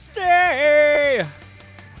can we stay?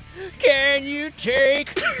 Can you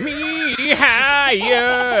take me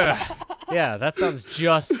higher? Yeah, that sounds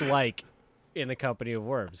just like In the Company of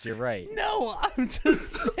Worms. You're right. No, I'm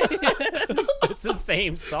just saying. It's the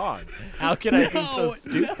same song. How can I be so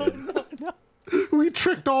stupid? No. We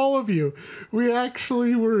tricked all of you. We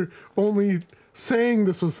actually were only saying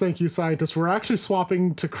this was Thank You, Scientists. We're actually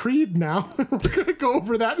swapping to Creed now. We're going to go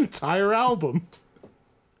over that entire album.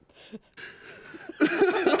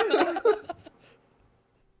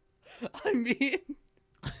 I mean,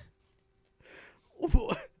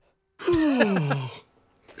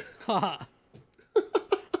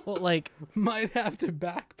 Well, like, might have to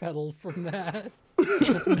backpedal from that.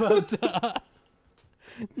 But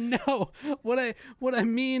no, what I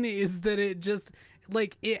mean is that it just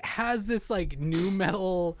like it has this like new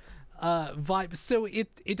metal vibe. So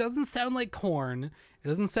it doesn't sound like Korn. It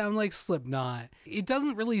doesn't sound like Slipknot. It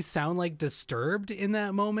doesn't really sound like Disturbed in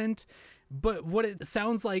that moment. But what it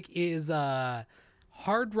sounds like is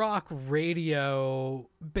hard rock radio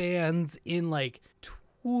bands in like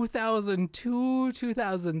 2002,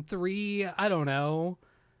 2003. I don't know.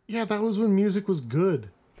 Yeah, that was when music was good.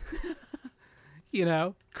 You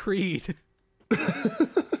know, Creed.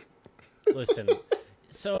 listen.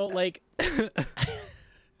 So, like,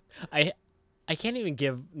 I can't even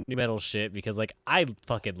give new metal shit because, like, I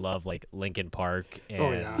fucking love, like, Linkin Park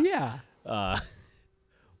and Yeah.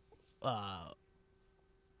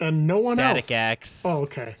 And no one Static else. X. Oh,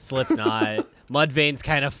 okay. Slipknot. Mudvayne's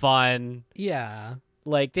kind of fun. Yeah.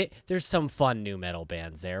 Like, there's some fun new metal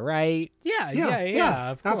bands there, right? Yeah,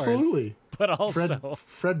 of course. Absolutely. But also,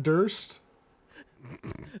 Fred Durst.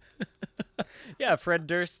 yeah, Fred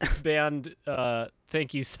Durst's band,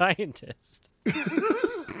 Thank You, Scientist.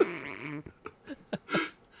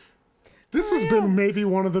 This has been maybe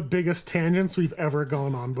one of the biggest tangents we've ever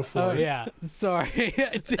gone on before. Oh yeah. Sorry.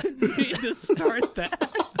 I didn't mean to start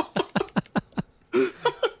that.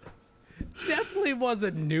 Definitely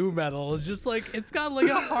wasn't new metal. It's just like it's got like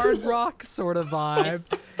a hard rock sort of vibe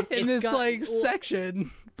in it's this got- like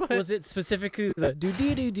section. But Was it specifically the do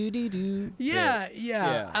do do do do do? yeah,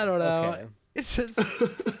 I don't know. Okay. It's just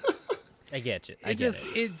I get you. I get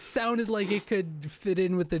it. it sounded like it could fit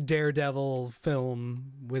in with the Daredevil film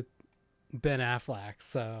with Ben Affleck.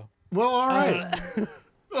 So Well, all right.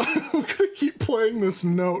 I'm going to keep playing this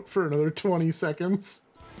note for another 20 seconds.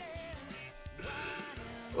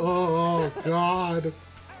 Oh, God.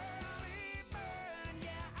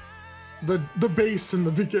 The bass in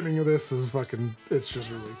the beginning of this is fucking, it's just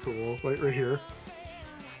really cool. Right here.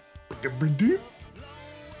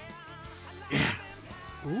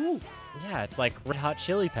 ooh. Yeah, it's like Red Hot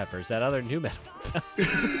Chili Peppers, that other new metal.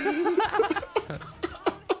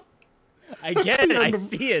 I get it. I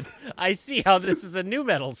see it. I see how this is a new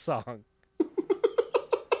metal song.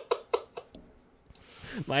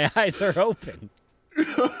 My eyes are open.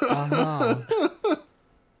 Uh-huh.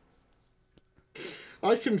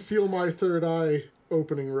 I can feel my third eye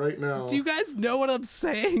opening right now. Do you guys know what I'm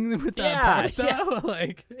saying with that Yeah, part though?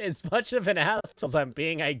 Like As much of an asshole as I'm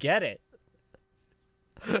being, I get it.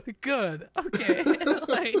 Good. Okay.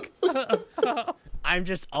 Like, I'm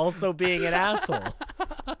just also being an asshole.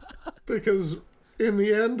 Because in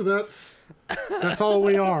the end, that's all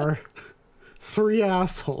we are. 3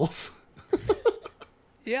 assholes.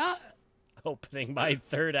 yeah. Opening my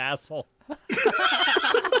third asshole.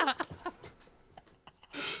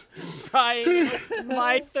 Prying open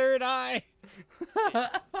my third eye.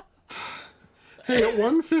 Hey, at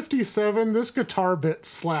 157, this guitar bit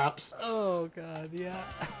slaps. Oh God. Yeah.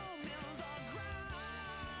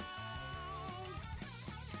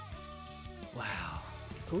 Wow.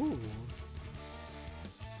 Ooh.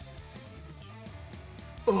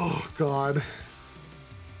 Oh, God.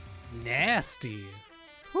 Nasty.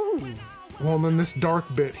 Ooh. Well, and then this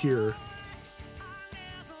dark bit here.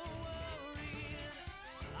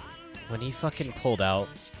 When he fucking pulled out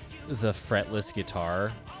the fretless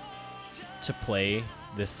guitar to play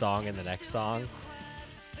this song and the next song,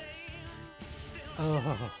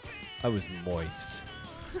 Oh. I was moist.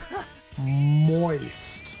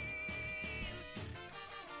 Moist.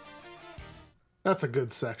 That's a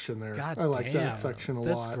good section there. God I like damn. that section a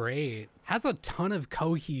lot. That's great. Has a ton of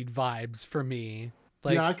Coheed vibes for me.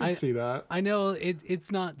 Like, yeah, I can see that. I know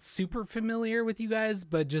it's not super familiar with you guys,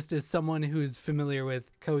 but just as someone who's familiar with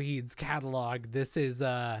Coheed's catalog, this is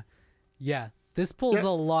this pulls Yeah. a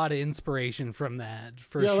lot of inspiration from that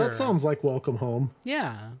for Yeah, sure. that sounds like Welcome Home.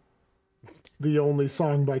 Yeah. The only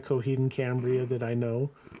song by Coheed and Cambria that I know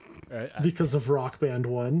because of Rock Band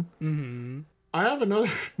 1. Mm-hmm. I have another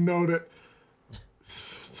note at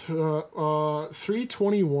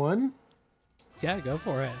 321. Yeah, go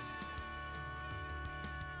for it.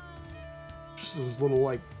 Just this little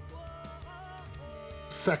like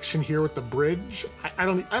section here with the bridge. I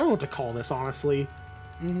don't know what to call this, honestly.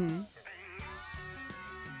 Mm-hmm.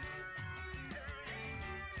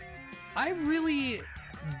 I really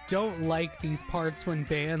don't like these parts when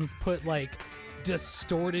bands put like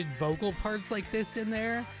distorted vocal parts like this in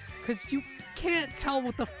there, because you can't tell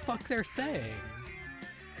what the fuck they're saying.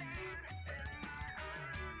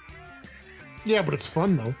 Yeah, but it's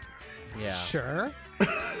fun though. Yeah. Sure.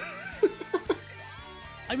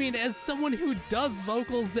 I mean, as someone who does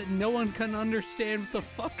vocals that no one can understand what the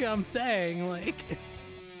fuck I'm saying, like...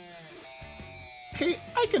 Hey,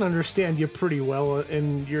 I can understand you pretty well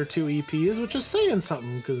in your 2 EPs, which is saying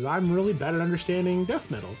something, because I'm really bad at understanding death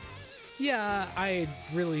metal. Yeah, I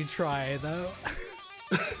really try, though.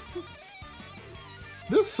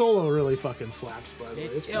 This solo really fucking slaps, by the way.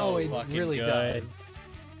 It's Oh, it fucking really good. does.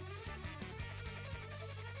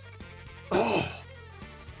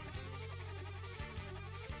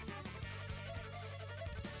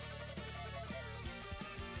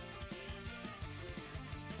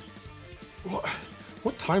 Oh,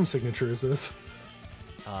 what time signature is this?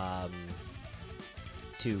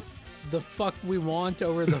 2. The fuck we want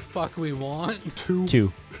over the fuck we want. 2.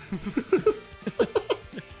 2.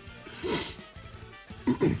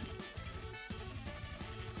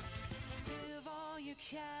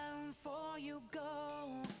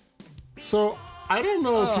 So, I don't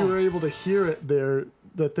know if you Oh. were able to hear it there,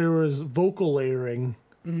 that there was vocal layering.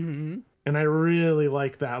 Mm-hmm. And I really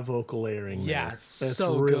like that vocal layering. there. Yeah, It's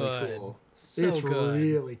so really good. cool. So it's good.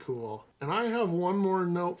 really cool. And I have one more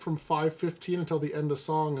note from 5:15 until the end of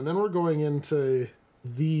song, and then we're going into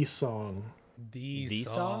the song. The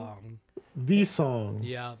song? song. The song.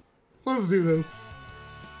 Yeah. Let's do this.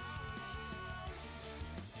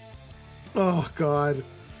 Oh, God.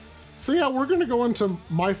 So, yeah, we're going to go into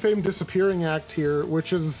My Fame Disappearing Act here,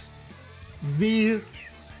 which is the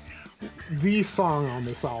song on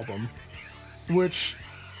this album, which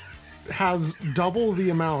has double the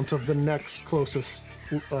amount of the next closest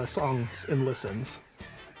songs in listens.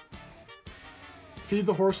 Feed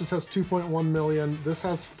the Horses has 2.1 million. This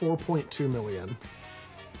has 4.2 million.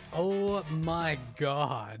 Oh my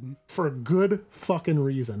god. For a good fucking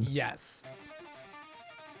reason. Yes.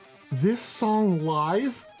 This song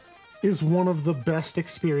live is one of the best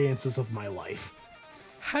experiences of my life.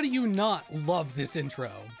 How do you not love this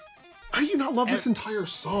intro? How do you not love this entire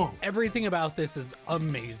song? Everything about this is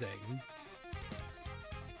amazing.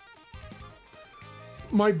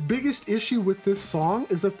 My biggest issue with this song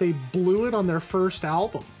is that they blew it on their first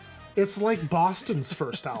album. It's like Boston's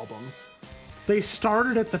first album. They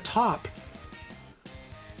started at the top.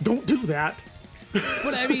 Don't do that.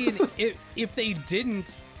 But I mean, if they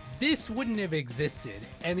didn't, this wouldn't have existed.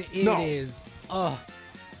 And it is,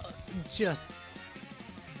 just,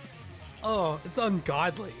 it's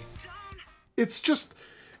ungodly. It's just,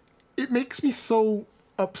 it makes me so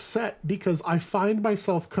upset because I find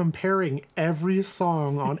myself comparing every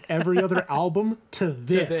song on every other album to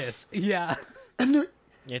this. Yeah. And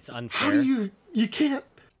It's how unfair. do you can't,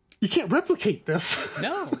 You can't replicate this.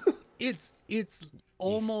 No, it's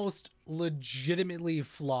almost legitimately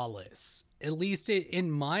flawless. At least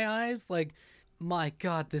in my eyes, like, my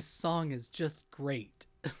God, this song is just great.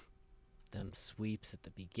 Them sweeps at the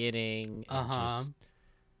beginning. Uh-huh. Just,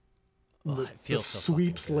 The, it feels the so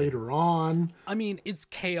sweeps fucking good. later on. I mean, it's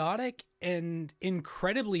chaotic and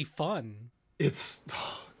incredibly fun. It's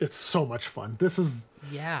so much fun. This is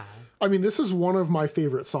Yeah. one of my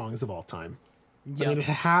favorite songs of all time. I mean, it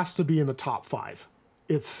has to be in the top 5.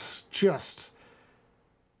 It's just,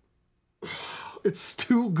 it's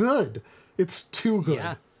too good. It's too good.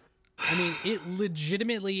 Yeah. I mean, it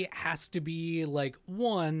legitimately has to be like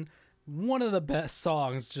one of the best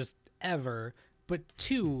songs just ever, but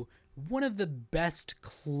 2, one of the best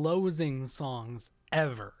closing songs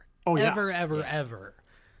ever. Oh, yeah. Ever.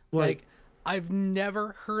 Like, I've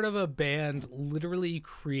never heard of a band literally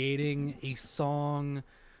creating a song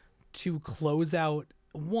to close out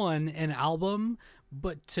an album,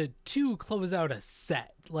 but to 2, close out a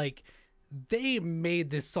set. Like, they made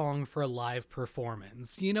this song for a live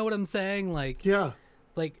performance. You know what I'm saying? Like, Yeah.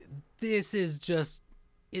 like, this is just,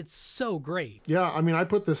 it's so great. Yeah, I mean, I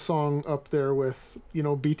put this song up there with,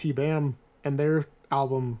 BT Bam and their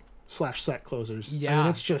album / set closers. Yeah. I mean,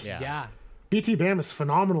 it's just, Yeah. BT Bam is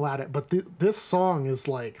phenomenal at it, but this song is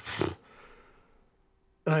like,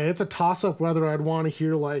 it's a toss up whether I'd want to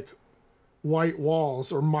hear like White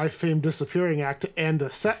Walls or My Famed Disappearing Act to end a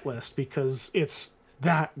set list because it's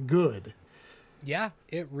that good. Yeah,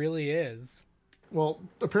 it really is. Well,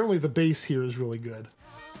 apparently the bass here is really good.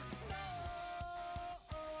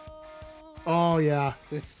 Oh, yeah.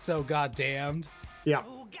 This is so goddamned. Yeah.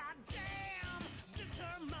 God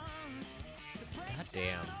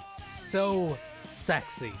damn. So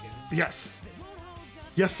sexy. Yes.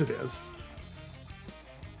 Yes, it is.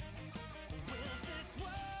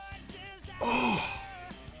 Oh.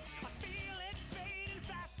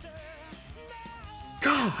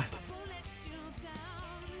 God.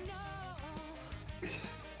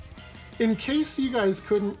 In case you guys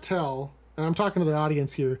couldn't tell, and I'm talking to the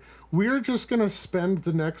audience here, we're just going to spend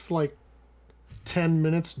the next, 10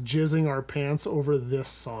 minutes jizzing our pants over this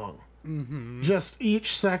song. Mm-hmm. Just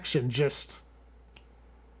each section, just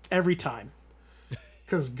every time.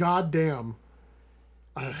 Because goddamn,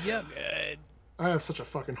 Yep. I have such a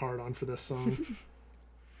fucking hard-on for this song.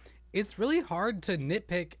 It's really hard to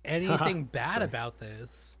nitpick anything bad about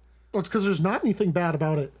this. Well, it's because there's not anything bad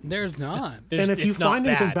about it. There's not. And if you it's not find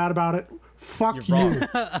anything bad about it, fuck You're you.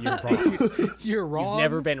 wrong. You're wrong. You're wrong. You've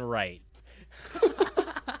never been right.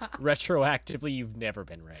 Retroactively, you've never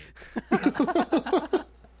been right.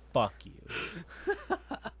 Fuck you.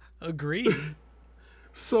 Agreed.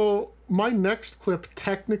 So my next clip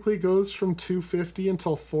technically goes from 250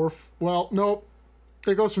 until 4. Well, nope.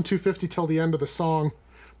 It goes from 250 till the end of the song.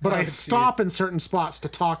 But I stop in certain spots to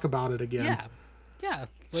talk about it again. Yeah. Yeah.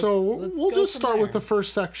 So Let's we'll go just from start with there. the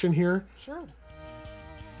first section here. Sure.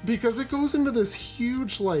 Because it goes into this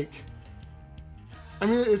huge,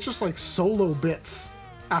 it's just like solo bits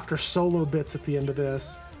after solo bits at the end of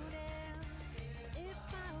this.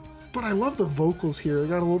 But I love the vocals here. They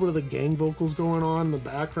got a little bit of the gang vocals going on in the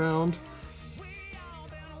background.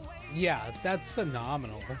 Yeah, that's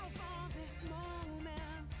phenomenal.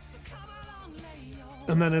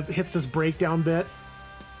 And then it hits this breakdown bit.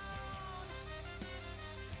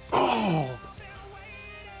 Oh!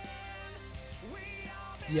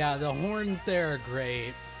 Yeah, the horns there are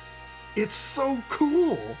great. It's so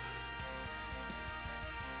cool!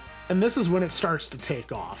 And this is when it starts to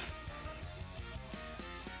take off.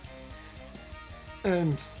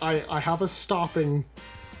 And I have us stopping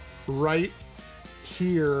right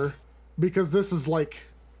here because this is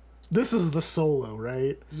the solo,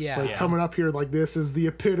 right? Yeah. Yeah. Coming up here, this is the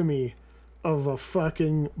epitome of a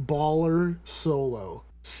fucking baller solo.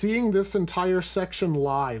 Seeing this entire section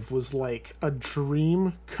live was like a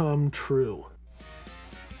dream come true.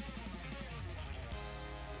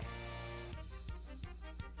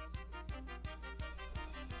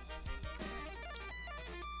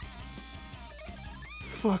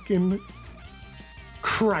 Fucking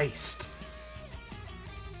Christ.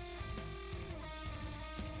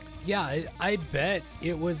 Yeah, I bet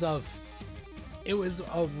it was a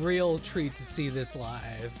real treat to see this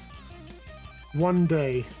live. One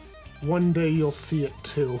day you'll see it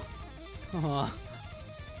too. Aw.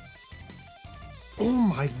 Oh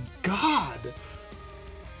my god.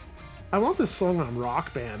 I want this song on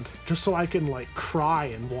Rock Band just so I can cry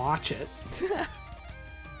and watch it.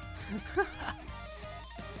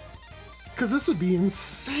 Cause this would be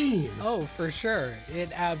insane. Oh, for sure.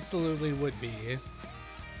 It absolutely would be.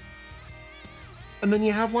 And then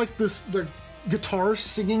you have the guitar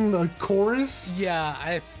singing the chorus. Yeah,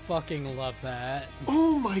 I fucking love that.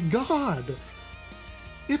 Oh my god.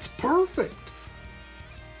 It's perfect.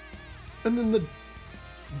 And then the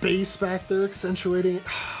bass back there accentuating it.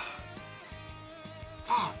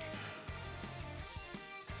 Fuck.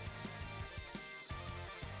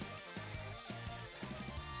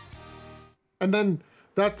 And then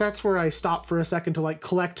that's where I stop for a second to like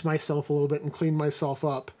collect myself a little bit and clean myself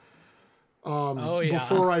up.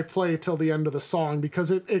 Before I play till the end of the song, because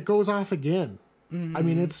it goes off again. Mm-hmm. I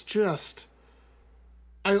mean, it's just...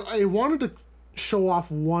 I wanted to show off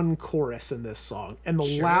one chorus in this song, and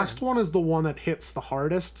the last one is the one that hits the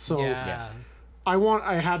hardest, so yeah.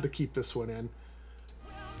 I had to keep this one in.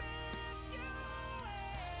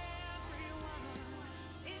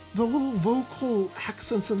 The little vocal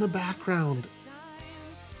accents in the background.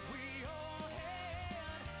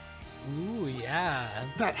 Ooh, yeah.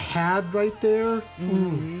 That had right there.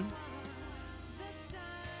 Mm-hmm.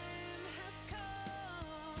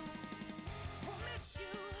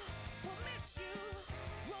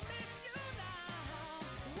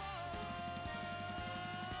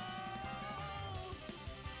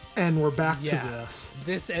 And we're back to this.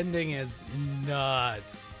 This ending is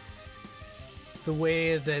nuts. The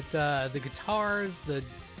way that the guitars,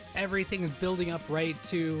 everything is building up right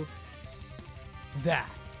to that.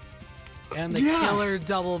 And the killer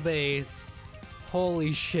double bass.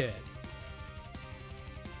 Holy shit.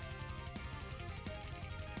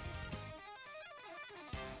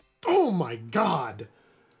 Oh my god.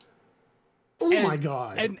 My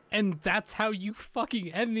god. And that's how you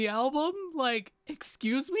fucking end the album? Like,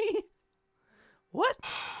 excuse me? What?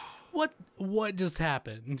 What just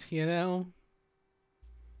happened, you know?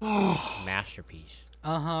 Masterpiece.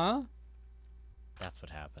 Uh-huh. That's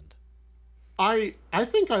what happened. I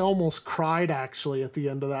think I almost cried actually at the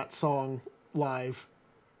end of that song live.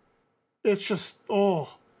 It's just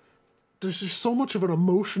there's just so much of an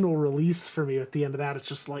emotional release for me at the end of that. It's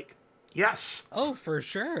just like, yes. Oh, for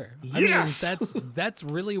sure. Yes. I mean, that's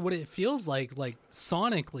really what it feels like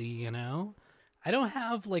sonically, you know? I don't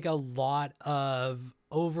have like a lot of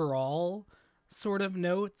overall sort of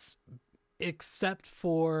notes except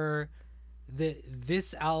for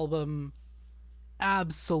this album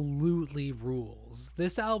absolutely rules.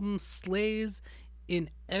 This album slays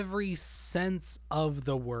in every sense of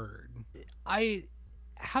the word. I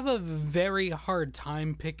have a very hard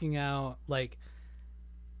time picking out, like,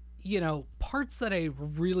 you know, parts that I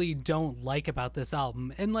really don't like about this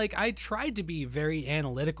album. And like, I tried to be very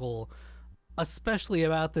analytical, especially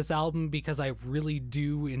about this album, because I really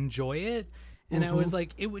do enjoy it. And I was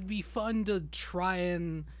like, it would be fun to try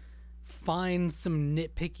and find some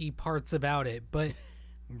nitpicky parts about it, but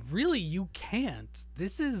really you can't.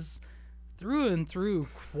 This is through and through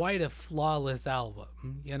quite a flawless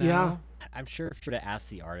album, you know? Yeah. I'm sure if you were to ask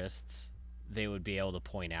the artists, they would be able to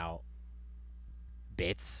point out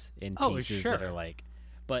bits and pieces that are like,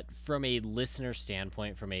 but from a listener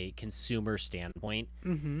standpoint, from a consumer standpoint,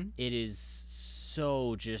 it is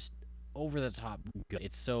so just over the top good.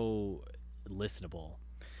 It's so listenable.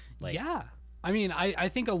 Like, yeah. I mean, I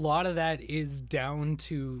think a lot of that is down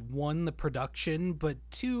to, one, the production, but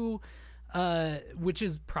two, which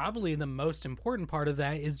is probably the most important part of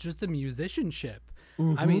that, is just the musicianship.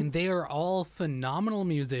 I mean, they are all phenomenal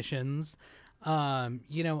musicians,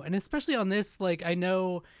 you know, and especially on this, like, I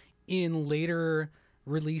know in later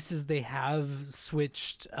releases they have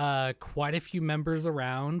switched quite a few members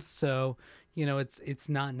around, so, you know, it's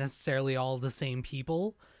not necessarily all the same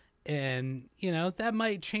people. And, you know, that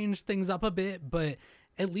might change things up a bit, but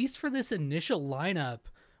at least for this initial lineup,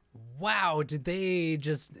 wow, did they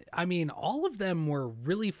just, I mean, all of them were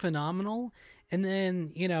really phenomenal. And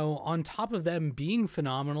then, you know, on top of them being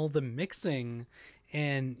phenomenal, the mixing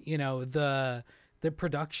and, you know, the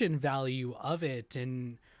production value of it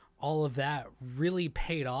and all of that really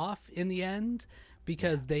paid off in the end,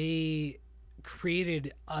 because they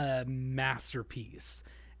created a masterpiece.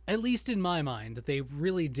 At least in my mind, they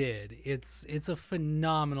really did. It's a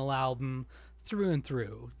phenomenal album through and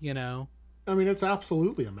through, you know? I mean, it's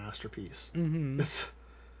absolutely a masterpiece.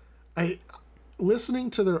 Listening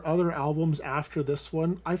to their other albums after this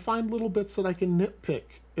one, I find little bits that I can nitpick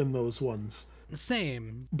in those ones.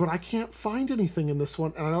 Same. But I can't find anything in this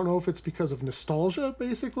one, and I don't know if it's because of nostalgia,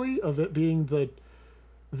 basically, of it being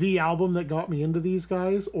the album that got me into these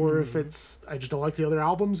guys, or if it's I just don't like the other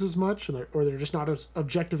albums as much, or they're just not as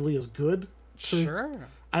objectively as good. Sure.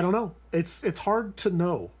 I don't know. It's hard to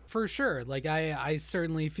know. For sure. Like I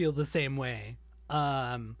certainly feel the same way.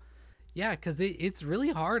 Yeah, because it's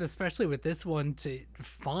really hard, especially with this one, to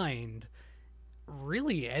find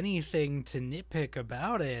really anything to nitpick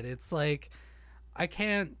about it. It's like, I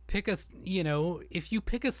can't pick if you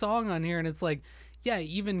pick a song on here and it's like, yeah,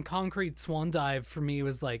 even Concrete Swan Dive for me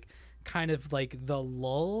was like kind of like the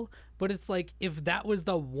lull, but it's like if that was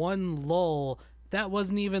the one lull, that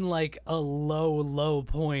wasn't even like a low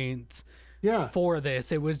point Yeah. for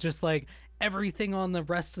this. It was just like everything on the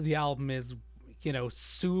rest of the album is,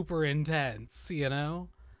 super intense,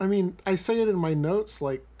 I mean, I say it in my notes,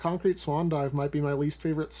 like Concrete Swan Dive might be my least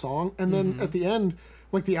favorite song. And then at the end,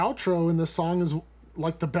 like the outro in this song is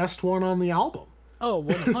like the best one on the album. Oh,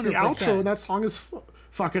 100%. The outro in that song is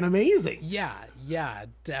fucking amazing. Yeah,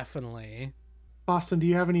 definitely. Austin, do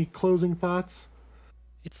you have any closing thoughts?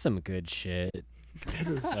 It's some good shit. It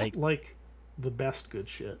is like the best good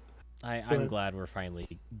shit. I'm glad we're finally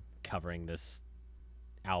covering this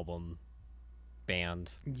album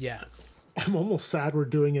band. Yes. I'm almost sad we're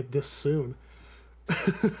doing it this soon.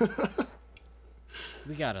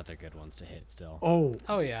 We got other good ones to hit still.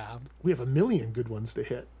 Oh Yeah. We have a million good ones to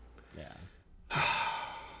hit. Yeah.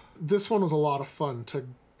 This one was a lot of fun to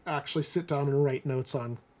actually sit down and write notes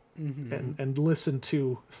on and listen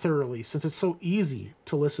to thoroughly, since it's so easy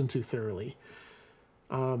to listen to thoroughly.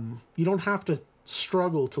 You don't have to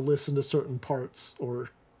struggle to listen to certain parts or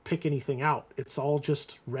pick anything out. It's all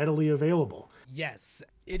just readily available. Yes,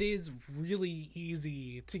 it is really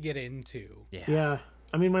easy to get into. Yeah.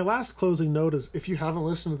 I mean, my last closing note is if you haven't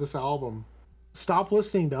listened to this album, stop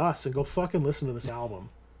listening to us and go fucking listen to this album.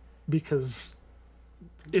 Because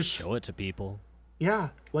it's... Show it to people. Yeah,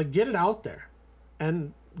 like get it out there.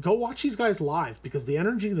 And go watch these guys live, because the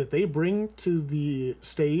energy that they bring to the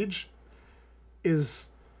stage is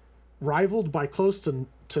rivaled by close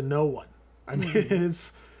to no one. I mean,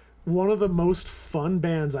 it's one of the most fun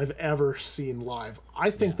bands I've ever seen live.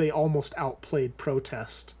 I think they almost outplayed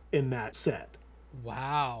Protest in that set.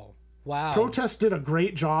 Wow. Protest did a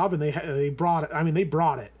great job, and they brought it. I mean, they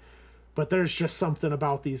brought it. But there's just something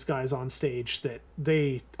about these guys on stage that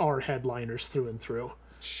they are headliners through and through.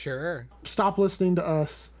 Sure. Stop listening to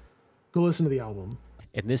us. Go listen to the album.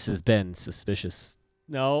 And this has been Subjective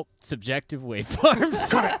Waveforms.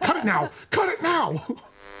 Cut it now! Cut it now!